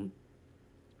home.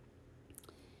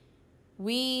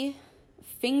 We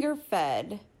finger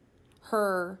fed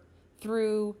her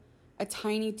through a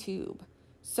tiny tube.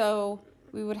 So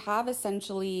we would have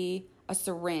essentially a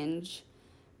syringe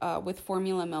with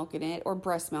formula milk in it, or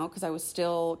breast milk, because I was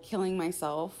still killing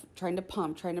myself, trying to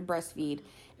pump, trying to breastfeed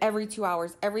every 2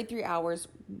 hours, every 3 hours,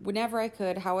 whenever I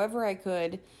could, however I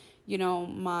could. You know,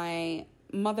 my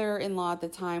mother-in-law at the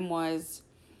time was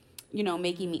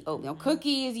making me oatmeal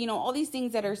cookies, all these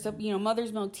things that are,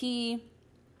 mother's milk tea.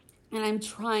 And I'm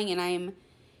trying, and I'm,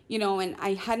 and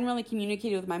I hadn't really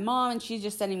communicated with my mom, and she's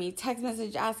just sending me text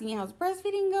message asking me how's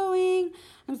breastfeeding going.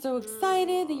 I'm so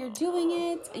excited that you're doing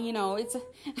it. And, it's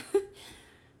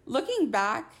looking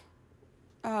back.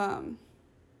 Oh God.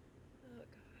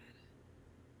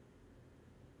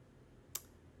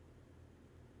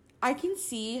 I can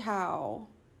see how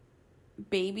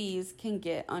babies can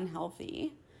get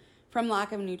unhealthy from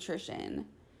lack of nutrition.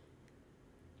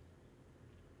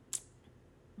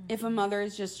 If a mother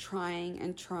is just trying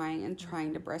and trying and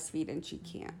trying to breastfeed and she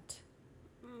can't.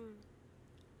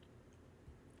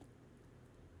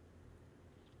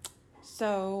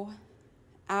 So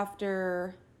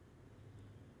after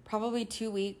probably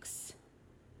 2 weeks,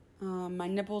 my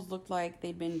nipples looked like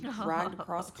they'd been dragged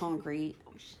across concrete.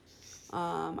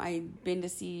 I'd been to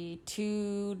see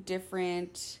 2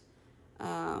 different,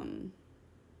 oh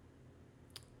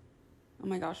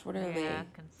my gosh, what are they?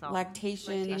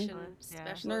 Lactation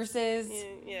nurses.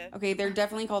 Yeah. Okay, they're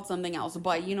definitely called something else,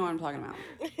 but you know what I'm talking about.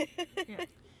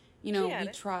 We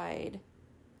tried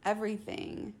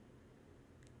everything.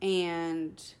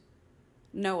 And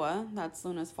Noah, that's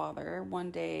Luna's father, one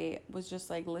day was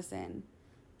just like, listen,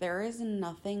 there is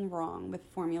nothing wrong with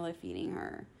formula feeding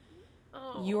her.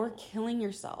 Oh. You're killing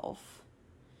yourself.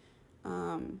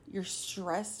 You're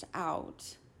stressed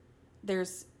out.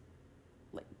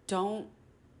 Don't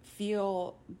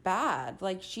feel bad.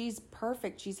 She's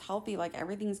perfect. She's healthy.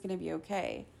 Everything's going to be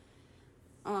okay.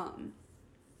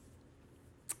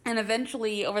 And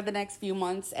eventually, over the next few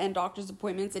months and doctor's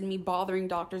appointments and me bothering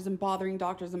doctors,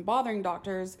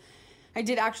 I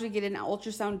did actually get an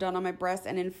ultrasound done on my breast.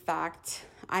 And in fact,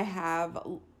 I have,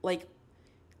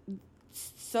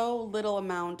 so little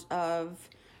amount of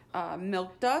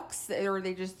milk ducts, or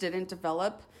they just didn't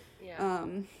develop. Yeah.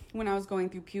 When I was going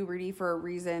through puberty for a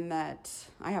reason that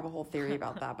I have a whole theory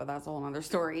about that, but that's a whole other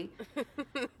story.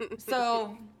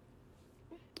 So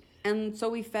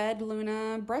we fed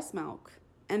Luna breast milk.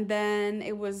 And then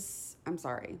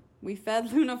we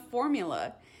fed Luna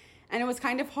formula. And it was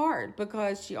kind of hard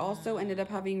because she also ended up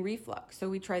having reflux. So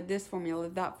we tried this formula,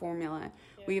 that formula.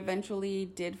 Yeah. We eventually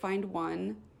did find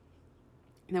one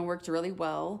that worked really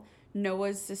well.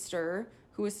 Noah's sister,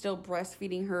 who was still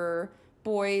breastfeeding her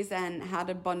boys and had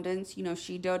abundance,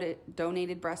 she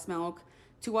donated breast milk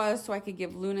to us so I could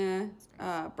give Luna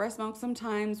breast milk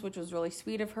sometimes, which was really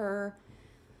sweet of her.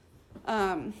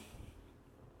 And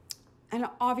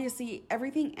obviously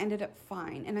everything ended up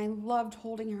fine. And I loved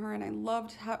holding her, and I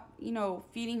loved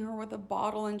feeding her with a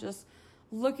bottle and just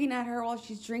looking at her while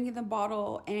she's drinking the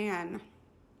bottle. And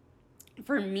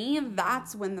for me,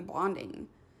 that's when the bonding,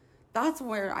 that's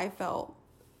where I felt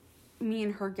me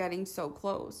and her getting so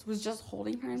close, was just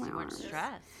holding her in my arms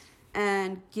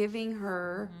and giving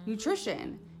her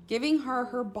nutrition, giving her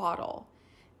her bottle.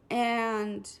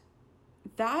 And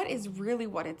that is really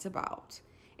what it's about.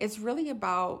 It's really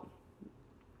about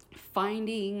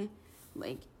finding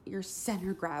your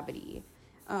center gravity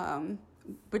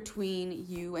between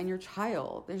you and your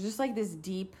child. There's just this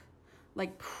deep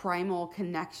primal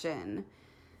connection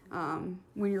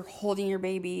when you're holding your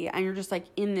baby and you're just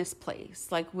in this place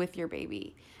with your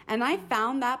baby. And I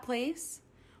found that place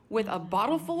with a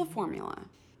bottle full of formula.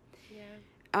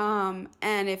 Yeah.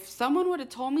 And if someone would have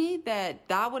told me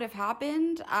that would have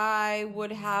happened, I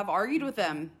would have argued with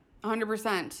them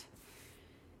 100%.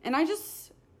 And I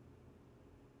just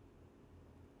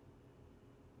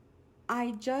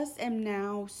am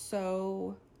now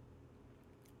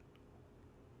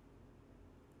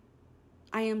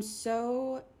I am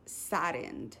so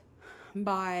saddened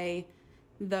by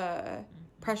the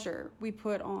pressure we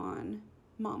put on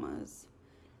mamas.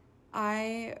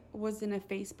 I was in a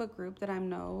Facebook group that I'm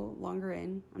no longer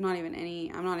in. I'm not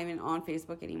even on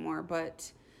Facebook anymore,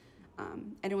 but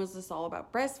and it was just all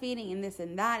about breastfeeding and this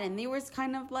and that. And there was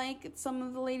kind of some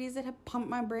of the ladies that had pumped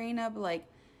my brain up,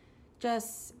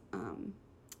 just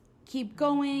keep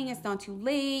going. It's not too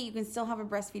late. You can still have a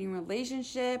breastfeeding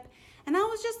relationship. And I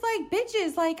was just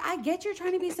bitches, I get you're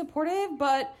trying to be supportive,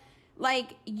 but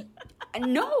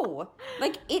no,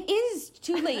 it is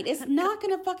too late. It's not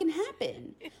going to fucking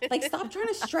happen. Stop trying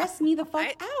to stress me the fuck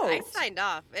out. I signed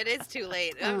off. It is too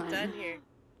late. I'm done here.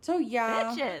 So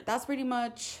yeah, Bitches. That's pretty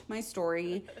much my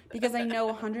story, because I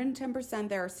know 110%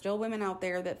 there are still women out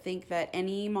there that think that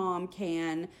any mom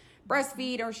can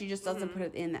breastfeed, or she just doesn't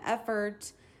put in the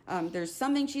effort. There's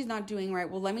something she's not doing right.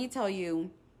 Well, let me tell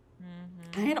you,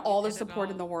 I had all the support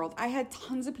in the world. I had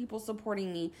tons of people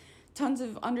supporting me, tons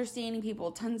of understanding people,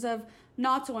 tons of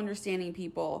not so understanding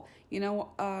people.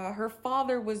 Her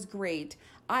father was great.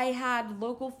 I had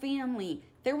local family,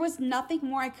 There was nothing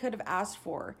more I could have asked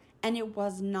for, and it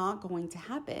was not going to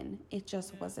happen. It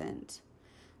just wasn't.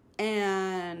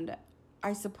 And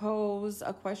I suppose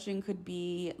a question could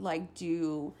be like,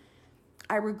 do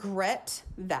I regret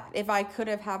that? If I could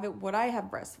have it, would I have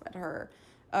breastfed her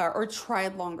or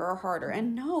tried longer or harder?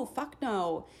 And no, fuck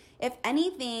no. If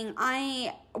anything,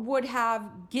 I would have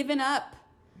given up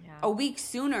a week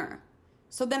sooner.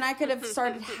 So then I could have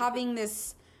started having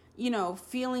this,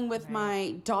 feeling with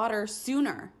my daughter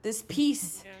sooner. This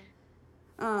peace,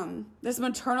 this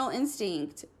maternal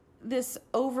instinct, this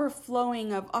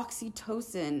overflowing of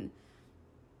oxytocin.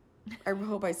 I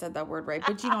hope I said that word right,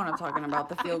 but you know what I'm talking about,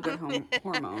 the feel-good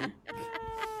hormone.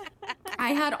 I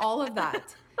had all of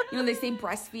that. They say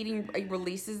breastfeeding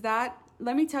releases that.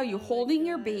 Let me tell you, holding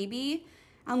your baby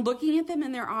and looking at them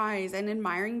in their eyes and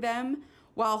admiring them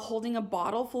while holding a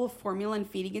bottle full of formula and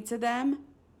feeding it to them,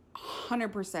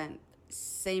 100%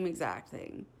 same exact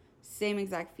thing. Same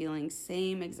exact feeling,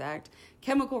 same exact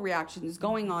chemical reactions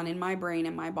going on in my brain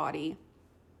and my body.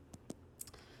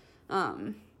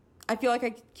 I feel like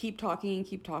I keep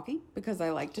talking because I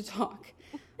like to talk.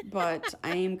 But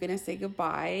I am going to say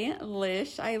goodbye.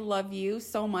 Lish, I love you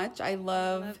so much. I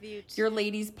love your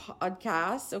ladies'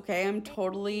 podcast. Okay, I'm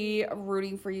totally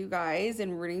rooting for you guys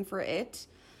and rooting for it.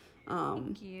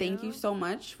 Thank you so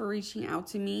much for reaching out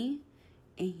to me.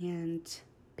 And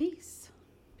peace.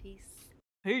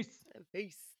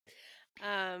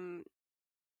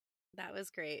 That was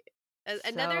great.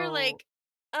 Another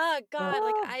oh God,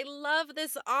 I love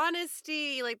this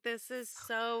honesty. This is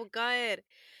so good.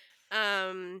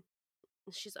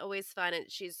 She's always fun, and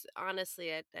she's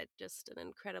honestly just an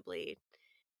incredibly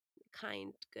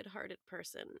kind, good-hearted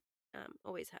person.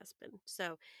 Always has been.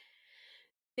 So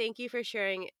thank you for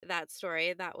sharing that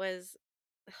story. That was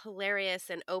hilarious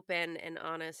and open and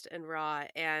honest and raw.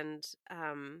 And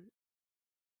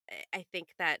I think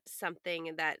that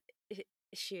something that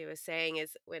she was saying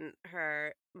is when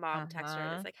her mom texted her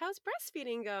and it's like, how's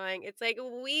breastfeeding going? It's like,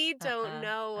 we don't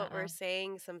know what we're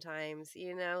saying sometimes,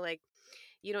 you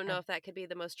don't know if that could be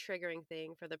the most triggering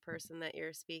thing for the person that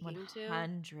you're speaking to.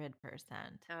 100%.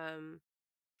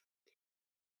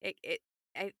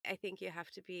 I think you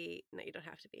have to be, no, you don't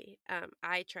have to be.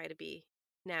 I try to be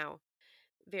now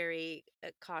very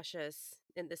cautious,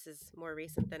 and this is more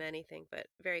recent than anything, but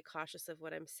very cautious of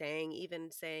what I'm saying,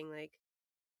 even saying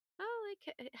oh,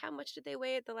 how much did they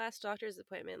weigh at the last doctor's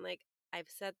appointment? I've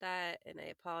said that, and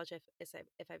I apologize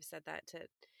if I've said that to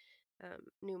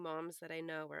new moms that I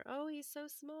know where, oh, he's so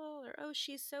small, or oh,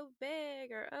 she's so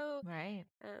big, or oh, right.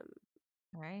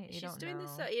 You she's don't doing know.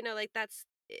 this. So, that's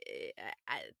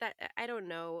I don't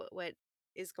know what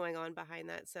is going on behind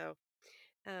that. So,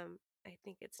 I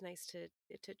think it's nice to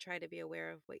try to be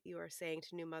aware of what you are saying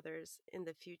to new mothers in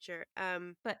the future.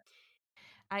 But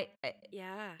I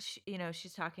yeah,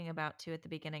 she's talking about too at the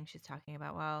beginning. She's talking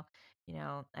about, well,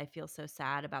 I feel so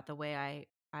sad about the way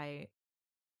I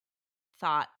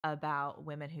thought about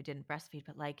women who didn't breastfeed,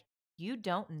 but you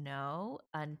don't know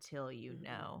until you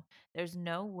know. There's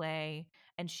no way.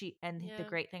 And the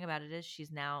great thing about it is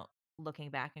she's now looking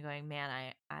back and going,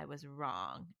 man, I was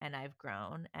wrong, and I've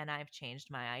grown and I've changed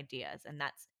my ideas. And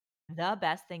that's the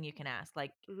best thing you can ask.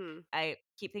 I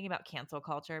keep thinking about cancel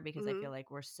culture because I feel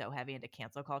like we're so heavy into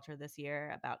cancel culture this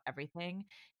year about everything.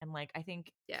 And I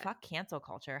think fuck cancel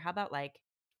culture. How about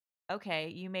okay,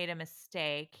 you made a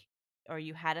mistake or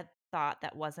you had a thought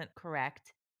that wasn't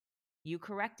correct. You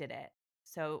corrected it.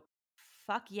 So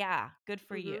fuck yeah, good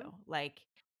for you. But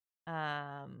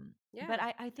I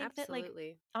think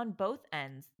absolutely. that on both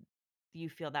ends you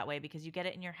feel that way because you get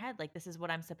it in your head this is what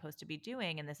I'm supposed to be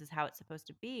doing and this is how it's supposed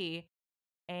to be.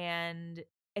 And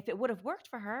if it would have worked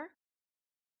for her,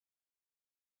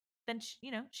 then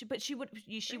she would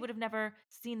have never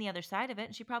seen the other side of it,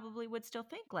 and she probably would still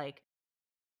think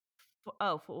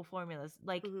full formulas.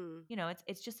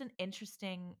 It's just an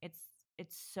interesting.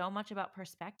 It's so much about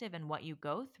perspective and what you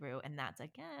go through, and that's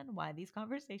again why these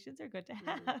conversations are good to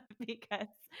have because.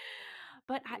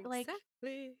 But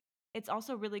exactly. It's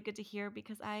also really good to hear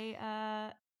because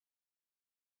I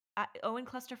Owen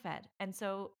cluster fed, and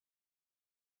so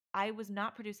I was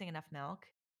not producing enough milk,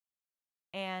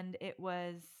 and it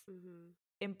was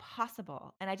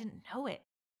impossible, and I didn't know it.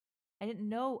 I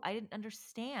didn't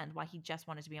understand why he just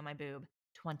wanted to be on my boob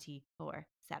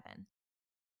 24/7.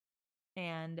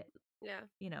 And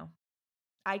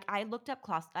I looked up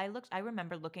I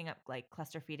remember looking up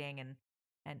cluster feeding and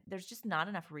there's just not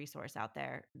enough resource out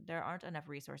there. There aren't enough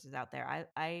resources out there.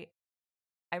 I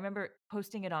remember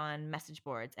posting it on message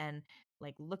boards and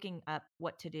looking up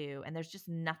what to do, and there's just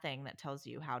nothing that tells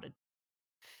you how to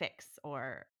fix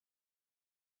or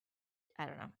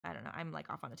I don't know. I'm like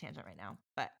off on a tangent right now,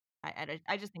 but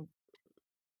I just think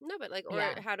No, but like, or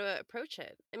yeah. how to approach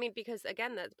it. I mean, because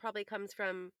again, that probably comes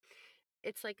from,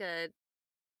 it's like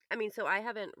I mean, so I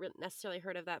haven't necessarily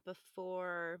heard of that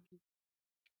before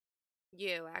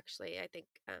you, actually. I think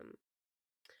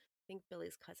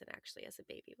Billy's cousin actually, as a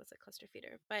baby, was a cluster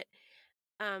feeder. But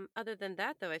other than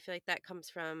that, though, I feel like that comes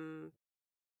from,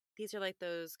 these are like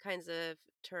those kinds of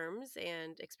terms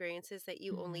and experiences that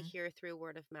you only Mhm. hear through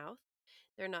word of mouth.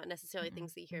 They're not necessarily Mhm.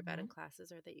 things that you hear about in Mhm.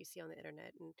 classes or that you see on the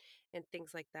internet and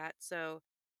things like that. So,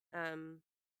 um,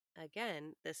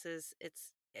 again, it's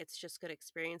just good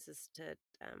experiences to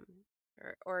um,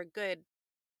 or good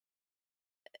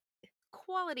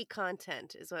quality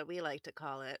content is what we like to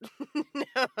call it.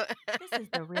 No. This is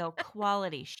the real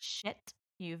quality shit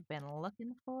you've been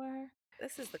looking for.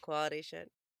 This is the quality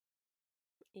shit.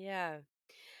 Yeah.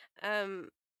 Um,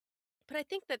 but I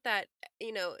think that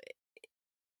you know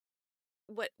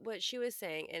what she was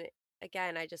saying, and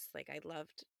again, I just like I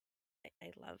loved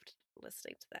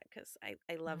listening to that because I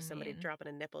I love somebody mean, dropping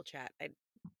a nipple chat. I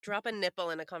drop a nipple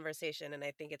in a conversation, and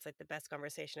I think it's like the best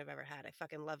conversation I've ever had. I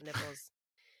fucking love nipples.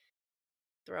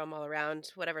 Throw them all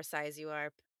around, whatever size you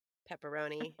are.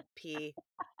 Pepperoni, pea.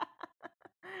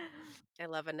 I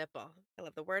love a nipple. I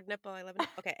love the word nipple. I love a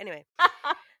nipple. Okay, anyway,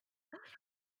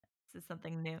 this is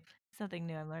something new. Something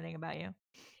new I'm learning about you.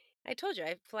 I told you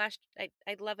I flashed.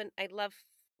 I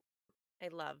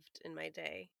loved in my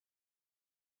day.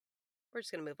 We're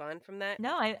just gonna move on from that.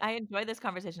 No, I enjoy this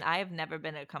conversation. I have never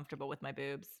been comfortable with my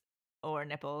boobs or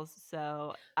nipples.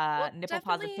 So, Well, nipple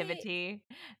definitely, positivity,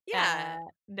 yeah.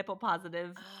 nipple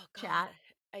positive Oh God, chat.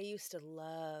 I used to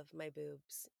love my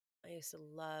boobs. I used to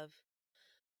love.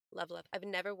 I've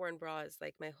never worn bras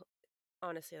like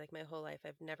honestly, like my whole life.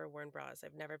 I've never worn bras.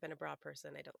 I've never been a bra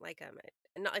person. I don't like them.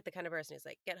 I'm not like the kind of person who's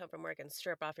like, get home from work and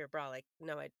strip off your bra. Like,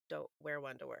 no, I don't wear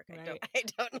one to work. I don't. Right. I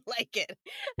don't like it.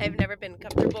 I've never been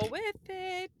comfortable with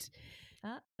it.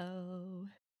 Uh-oh.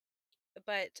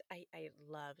 But I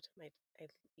loved my. I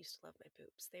used to love my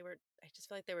boobs. They were. I just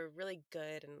feel like they were really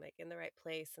good and like in the right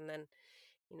place. And then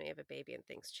you have a baby and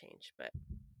things change. But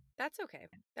that's okay.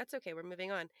 That's okay. We're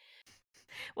moving on.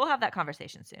 We'll have that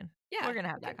conversation soon. Yeah, We're gonna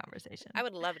we have that can. I conversation.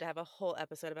 would love to have a whole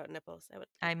episode about nipples.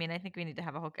 I mean, I think we need to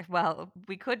have a whole well,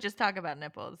 we could just talk about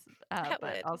nipples, I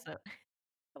but would. also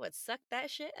I would suck that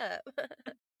shit up.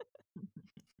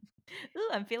 ooh,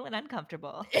 I'm feeling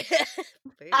uncomfortable.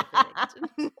 Perfect.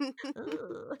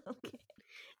 Ooh, okay.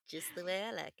 Just the way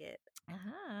I like it.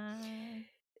 Uh-huh.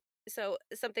 So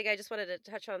something I just wanted to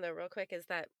touch on though real quick is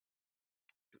that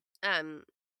um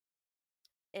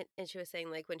and she was saying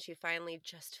like when she finally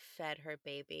just fed her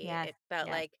baby, Yes, it felt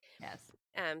yes, like yes.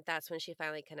 that's when she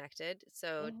finally connected.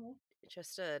 So Mhm.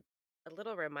 just a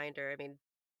little reminder, I mean,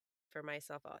 for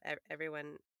myself,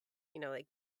 everyone, like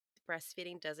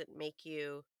breastfeeding doesn't make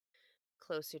you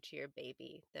closer to your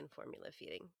baby than formula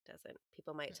feeding doesn't.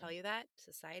 People might tell you that.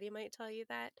 Society might tell you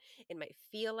that. It might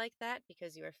feel like that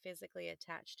because you are physically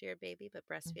attached to your baby, but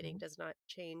breastfeeding Mhm. does not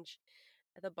change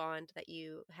the bond that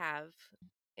you have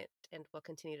and will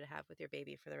continue to have with your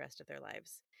baby for the rest of their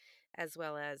lives. As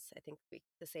well as, I think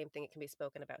the same thing it can be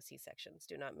spoken about C-sections.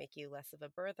 Do not make you less of a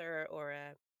birther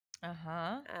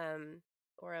Uh-huh. um,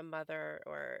 or a mother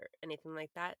or anything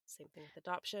like that. Same thing with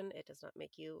adoption. It does not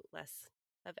make you less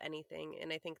of anything.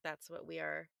 And I think that's what we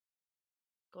are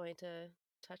going to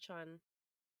touch on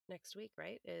next week,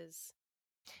 right? Is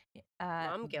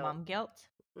mom guilt. Mom guilt.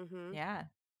 Mm-hmm. Yeah.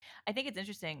 I think it's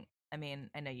interesting. I mean,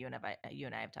 I know you and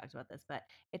I have talked about this, but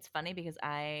it's funny because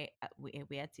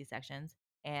we had C-sections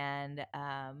and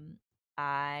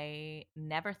I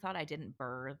never thought I didn't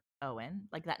birth Owen.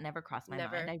 Like that never crossed my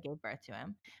mind. Never. I gave birth to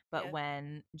him. But Yeah.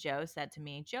 when Joe said to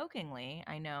me jokingly,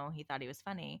 I know he thought he was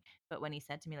funny, but when he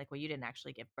said to me like, "Well, you didn't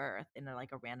actually give birth," in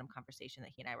like a random conversation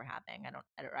that he and I were having,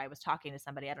 I was talking to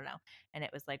somebody, I don't know, and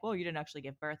it was like, "Well, you didn't actually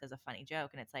give birth," as a funny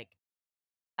joke, and it's like,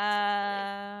 It's not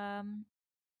funny. um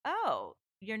oh,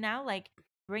 you're now like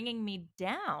bringing me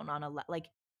down on like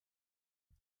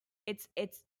it's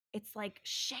like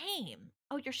shame.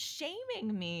 Oh, you're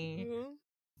shaming me Mm-hmm.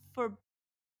 for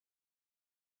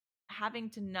having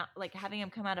to not like having him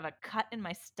come out of a cut in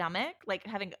my stomach, like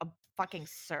having a fucking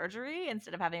surgery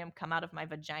instead of having him come out of my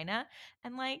vagina.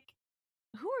 And like,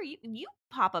 who are you? You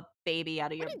pop a baby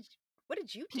out of What your did what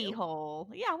did you pee do? hole.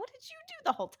 Yeah, what did you do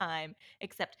the whole time?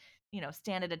 Except,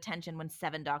 stand at attention when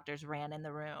 7 doctors ran in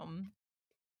the room.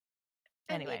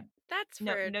 I Anyway, mean, that's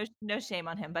no for no shame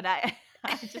on him, but I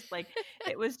I just like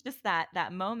it was just that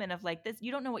moment of like this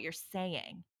you don't know what you're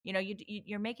saying.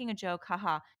 You're making a joke,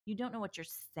 haha. You don't know what you're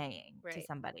saying to right.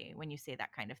 somebody when you say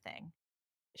that kind of thing.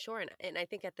 Sure. And I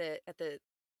think at the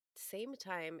same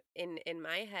time, in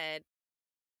my head,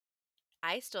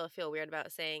 I still feel weird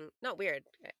about saying, not weird.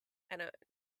 I don't.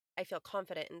 I feel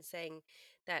confident in saying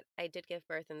that I did give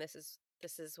birth, and this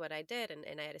is what I did,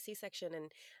 and I had a C-section,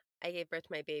 and I gave birth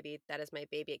to my baby. That is my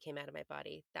baby. It came out of my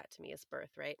body. That to me is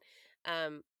birth, right?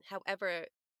 However,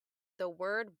 the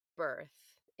word birth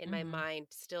in my Mhm. mind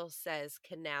still says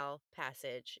canal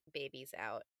passage, babies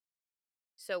out.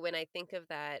 So when I think of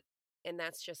that, and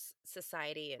that's just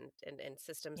society and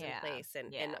systems in Yeah. place,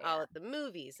 and Yeah. all Yeah. of the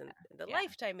movies and the Yeah.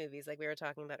 Lifetime movies, like we were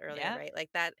talking about earlier, Yeah. right?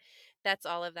 Like that's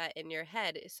all of that in your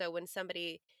head. So when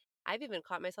somebody, I've even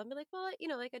caught myself be like, well,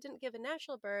 like I didn't give a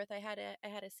natural birth. I had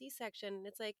a C-section. And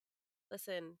it's like,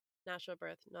 listen, natural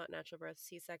birth, not natural birth,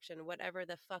 C-section, whatever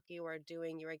the fuck you are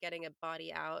doing, you are getting a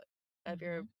body out of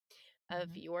your Mhm. of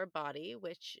Mhm. your body,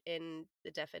 which in the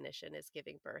definition is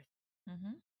giving birth.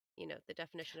 Mhm. The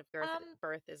definition of birth Um.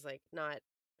 birth is like not.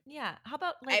 Yeah. How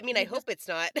about I like mean, I you just? hope it's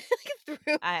not through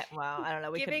I don't know.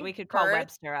 We giving could call birth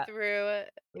Webster up. through.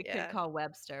 We could Yeah, call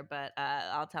Webster, but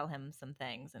I'll tell him some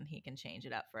things and he can change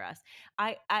it up for us.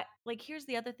 I like. Here's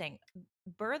the other thing.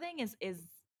 Birthing is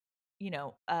you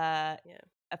know uh yeah.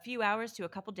 a few hours to a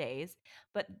couple days,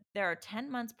 but there are 10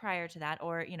 months prior to that,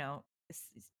 or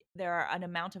there are an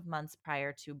amount of months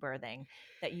prior to birthing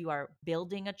that you are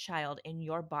building a child in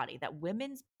your body, that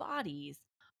women's bodies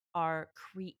are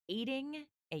creating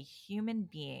a human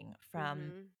being from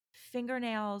Mhm.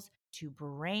 fingernails to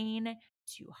brain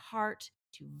to heart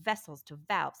to vessels to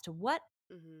valves to what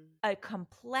Mhm. a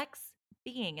complex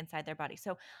being inside their body.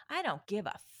 So I don't give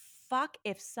a fuck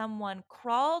if someone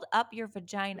crawled up your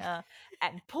vagina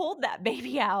and pulled that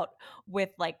baby out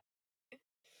with like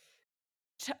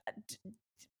t- t-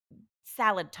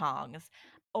 salad tongs,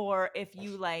 or if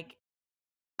you like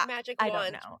I, Magic I don't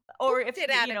wand, know, or pooped if it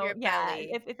out of your yeah,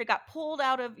 belly. if it got pulled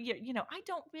out of I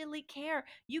don't really care.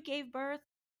 You gave birth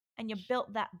and you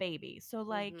built that baby. So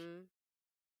like Mhm.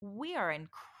 we are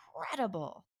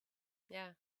incredible.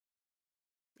 Yeah,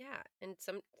 yeah. And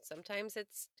sometimes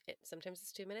it's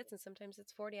 2 minutes, and sometimes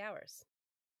it's 40 hours.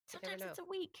 You never Sometimes know. it's a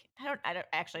week. I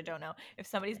actually don't know. If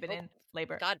somebody's I been hope. in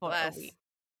labor God for a week, bless.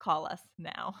 call us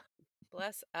now.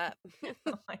 Bless up.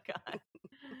 Oh my god.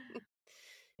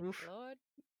 Oof. Lord,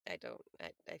 I don't.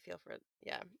 I feel for.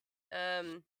 Yeah.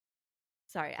 Um.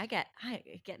 Sorry, I get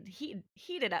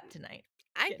heated up tonight.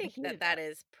 I Getting think that heated that up.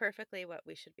 is perfectly what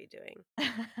we should be doing.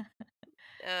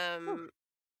 Whew. Um,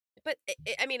 but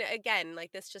I mean, again,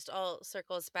 like this just all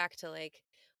circles back to like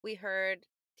we heard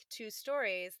two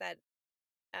stories that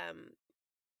um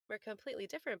were completely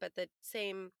different, but the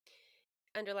same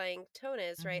underlying tone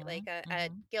is right, like Mhm. a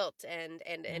Mhm. guilt and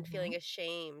feeling Mhm.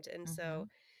 ashamed, and so Mhm.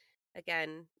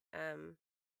 again,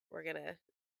 we're gonna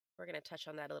we're gonna touch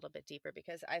on that a little bit deeper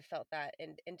because I felt that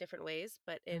in different ways,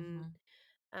 but in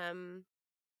Mhm. um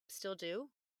still do,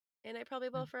 and I probably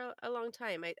will Mm. for a long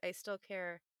time. I still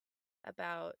care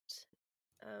about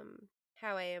um,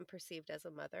 how I am perceived as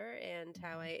a mother and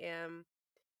how Mhm. I am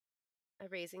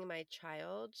raising my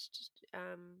child.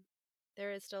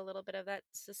 There is still a little bit of that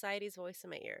society's voice in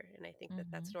my ear, and I think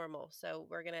that that's Mhm. normal. So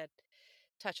we're gonna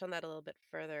touch on that a little bit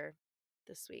further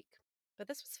this week. But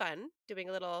this was fun doing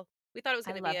a little. We thought it was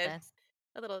I going to be love a this.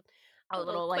 a little a A little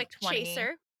little quick like 20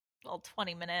 chaser. little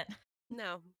 20-minute.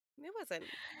 No, it wasn't.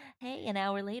 Hey, an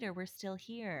hour later we're still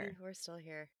here. We're still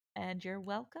here. And you're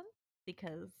welcome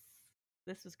because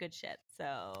this was good shit.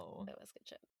 So, It was good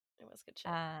shit. It was good shit.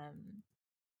 um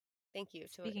Thank you to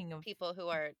speaking of people who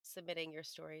are submitting your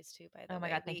stories too, by oh the my way.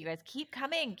 god, thank you guys. Keep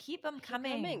coming. Keep them Keep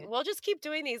coming. coming. We'll just keep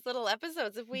doing these little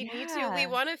episodes if we need to. We Yeah,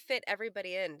 want to fit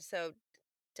everybody in. So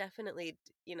definitely,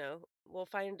 we'll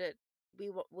find it. We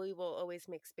will always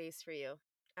make space for you.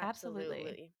 absolutely.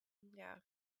 Absolutely. Yeah.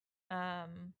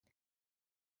 Um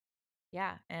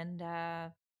yeah, and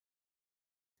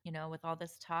with all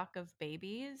this talk of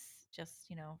babies, just,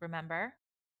 remember,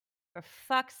 for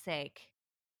fuck's sake,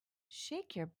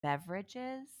 shake your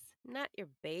beverages. Not your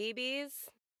babies.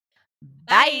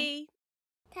 Bye.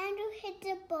 Bye. Time to hit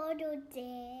the bottle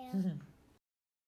there.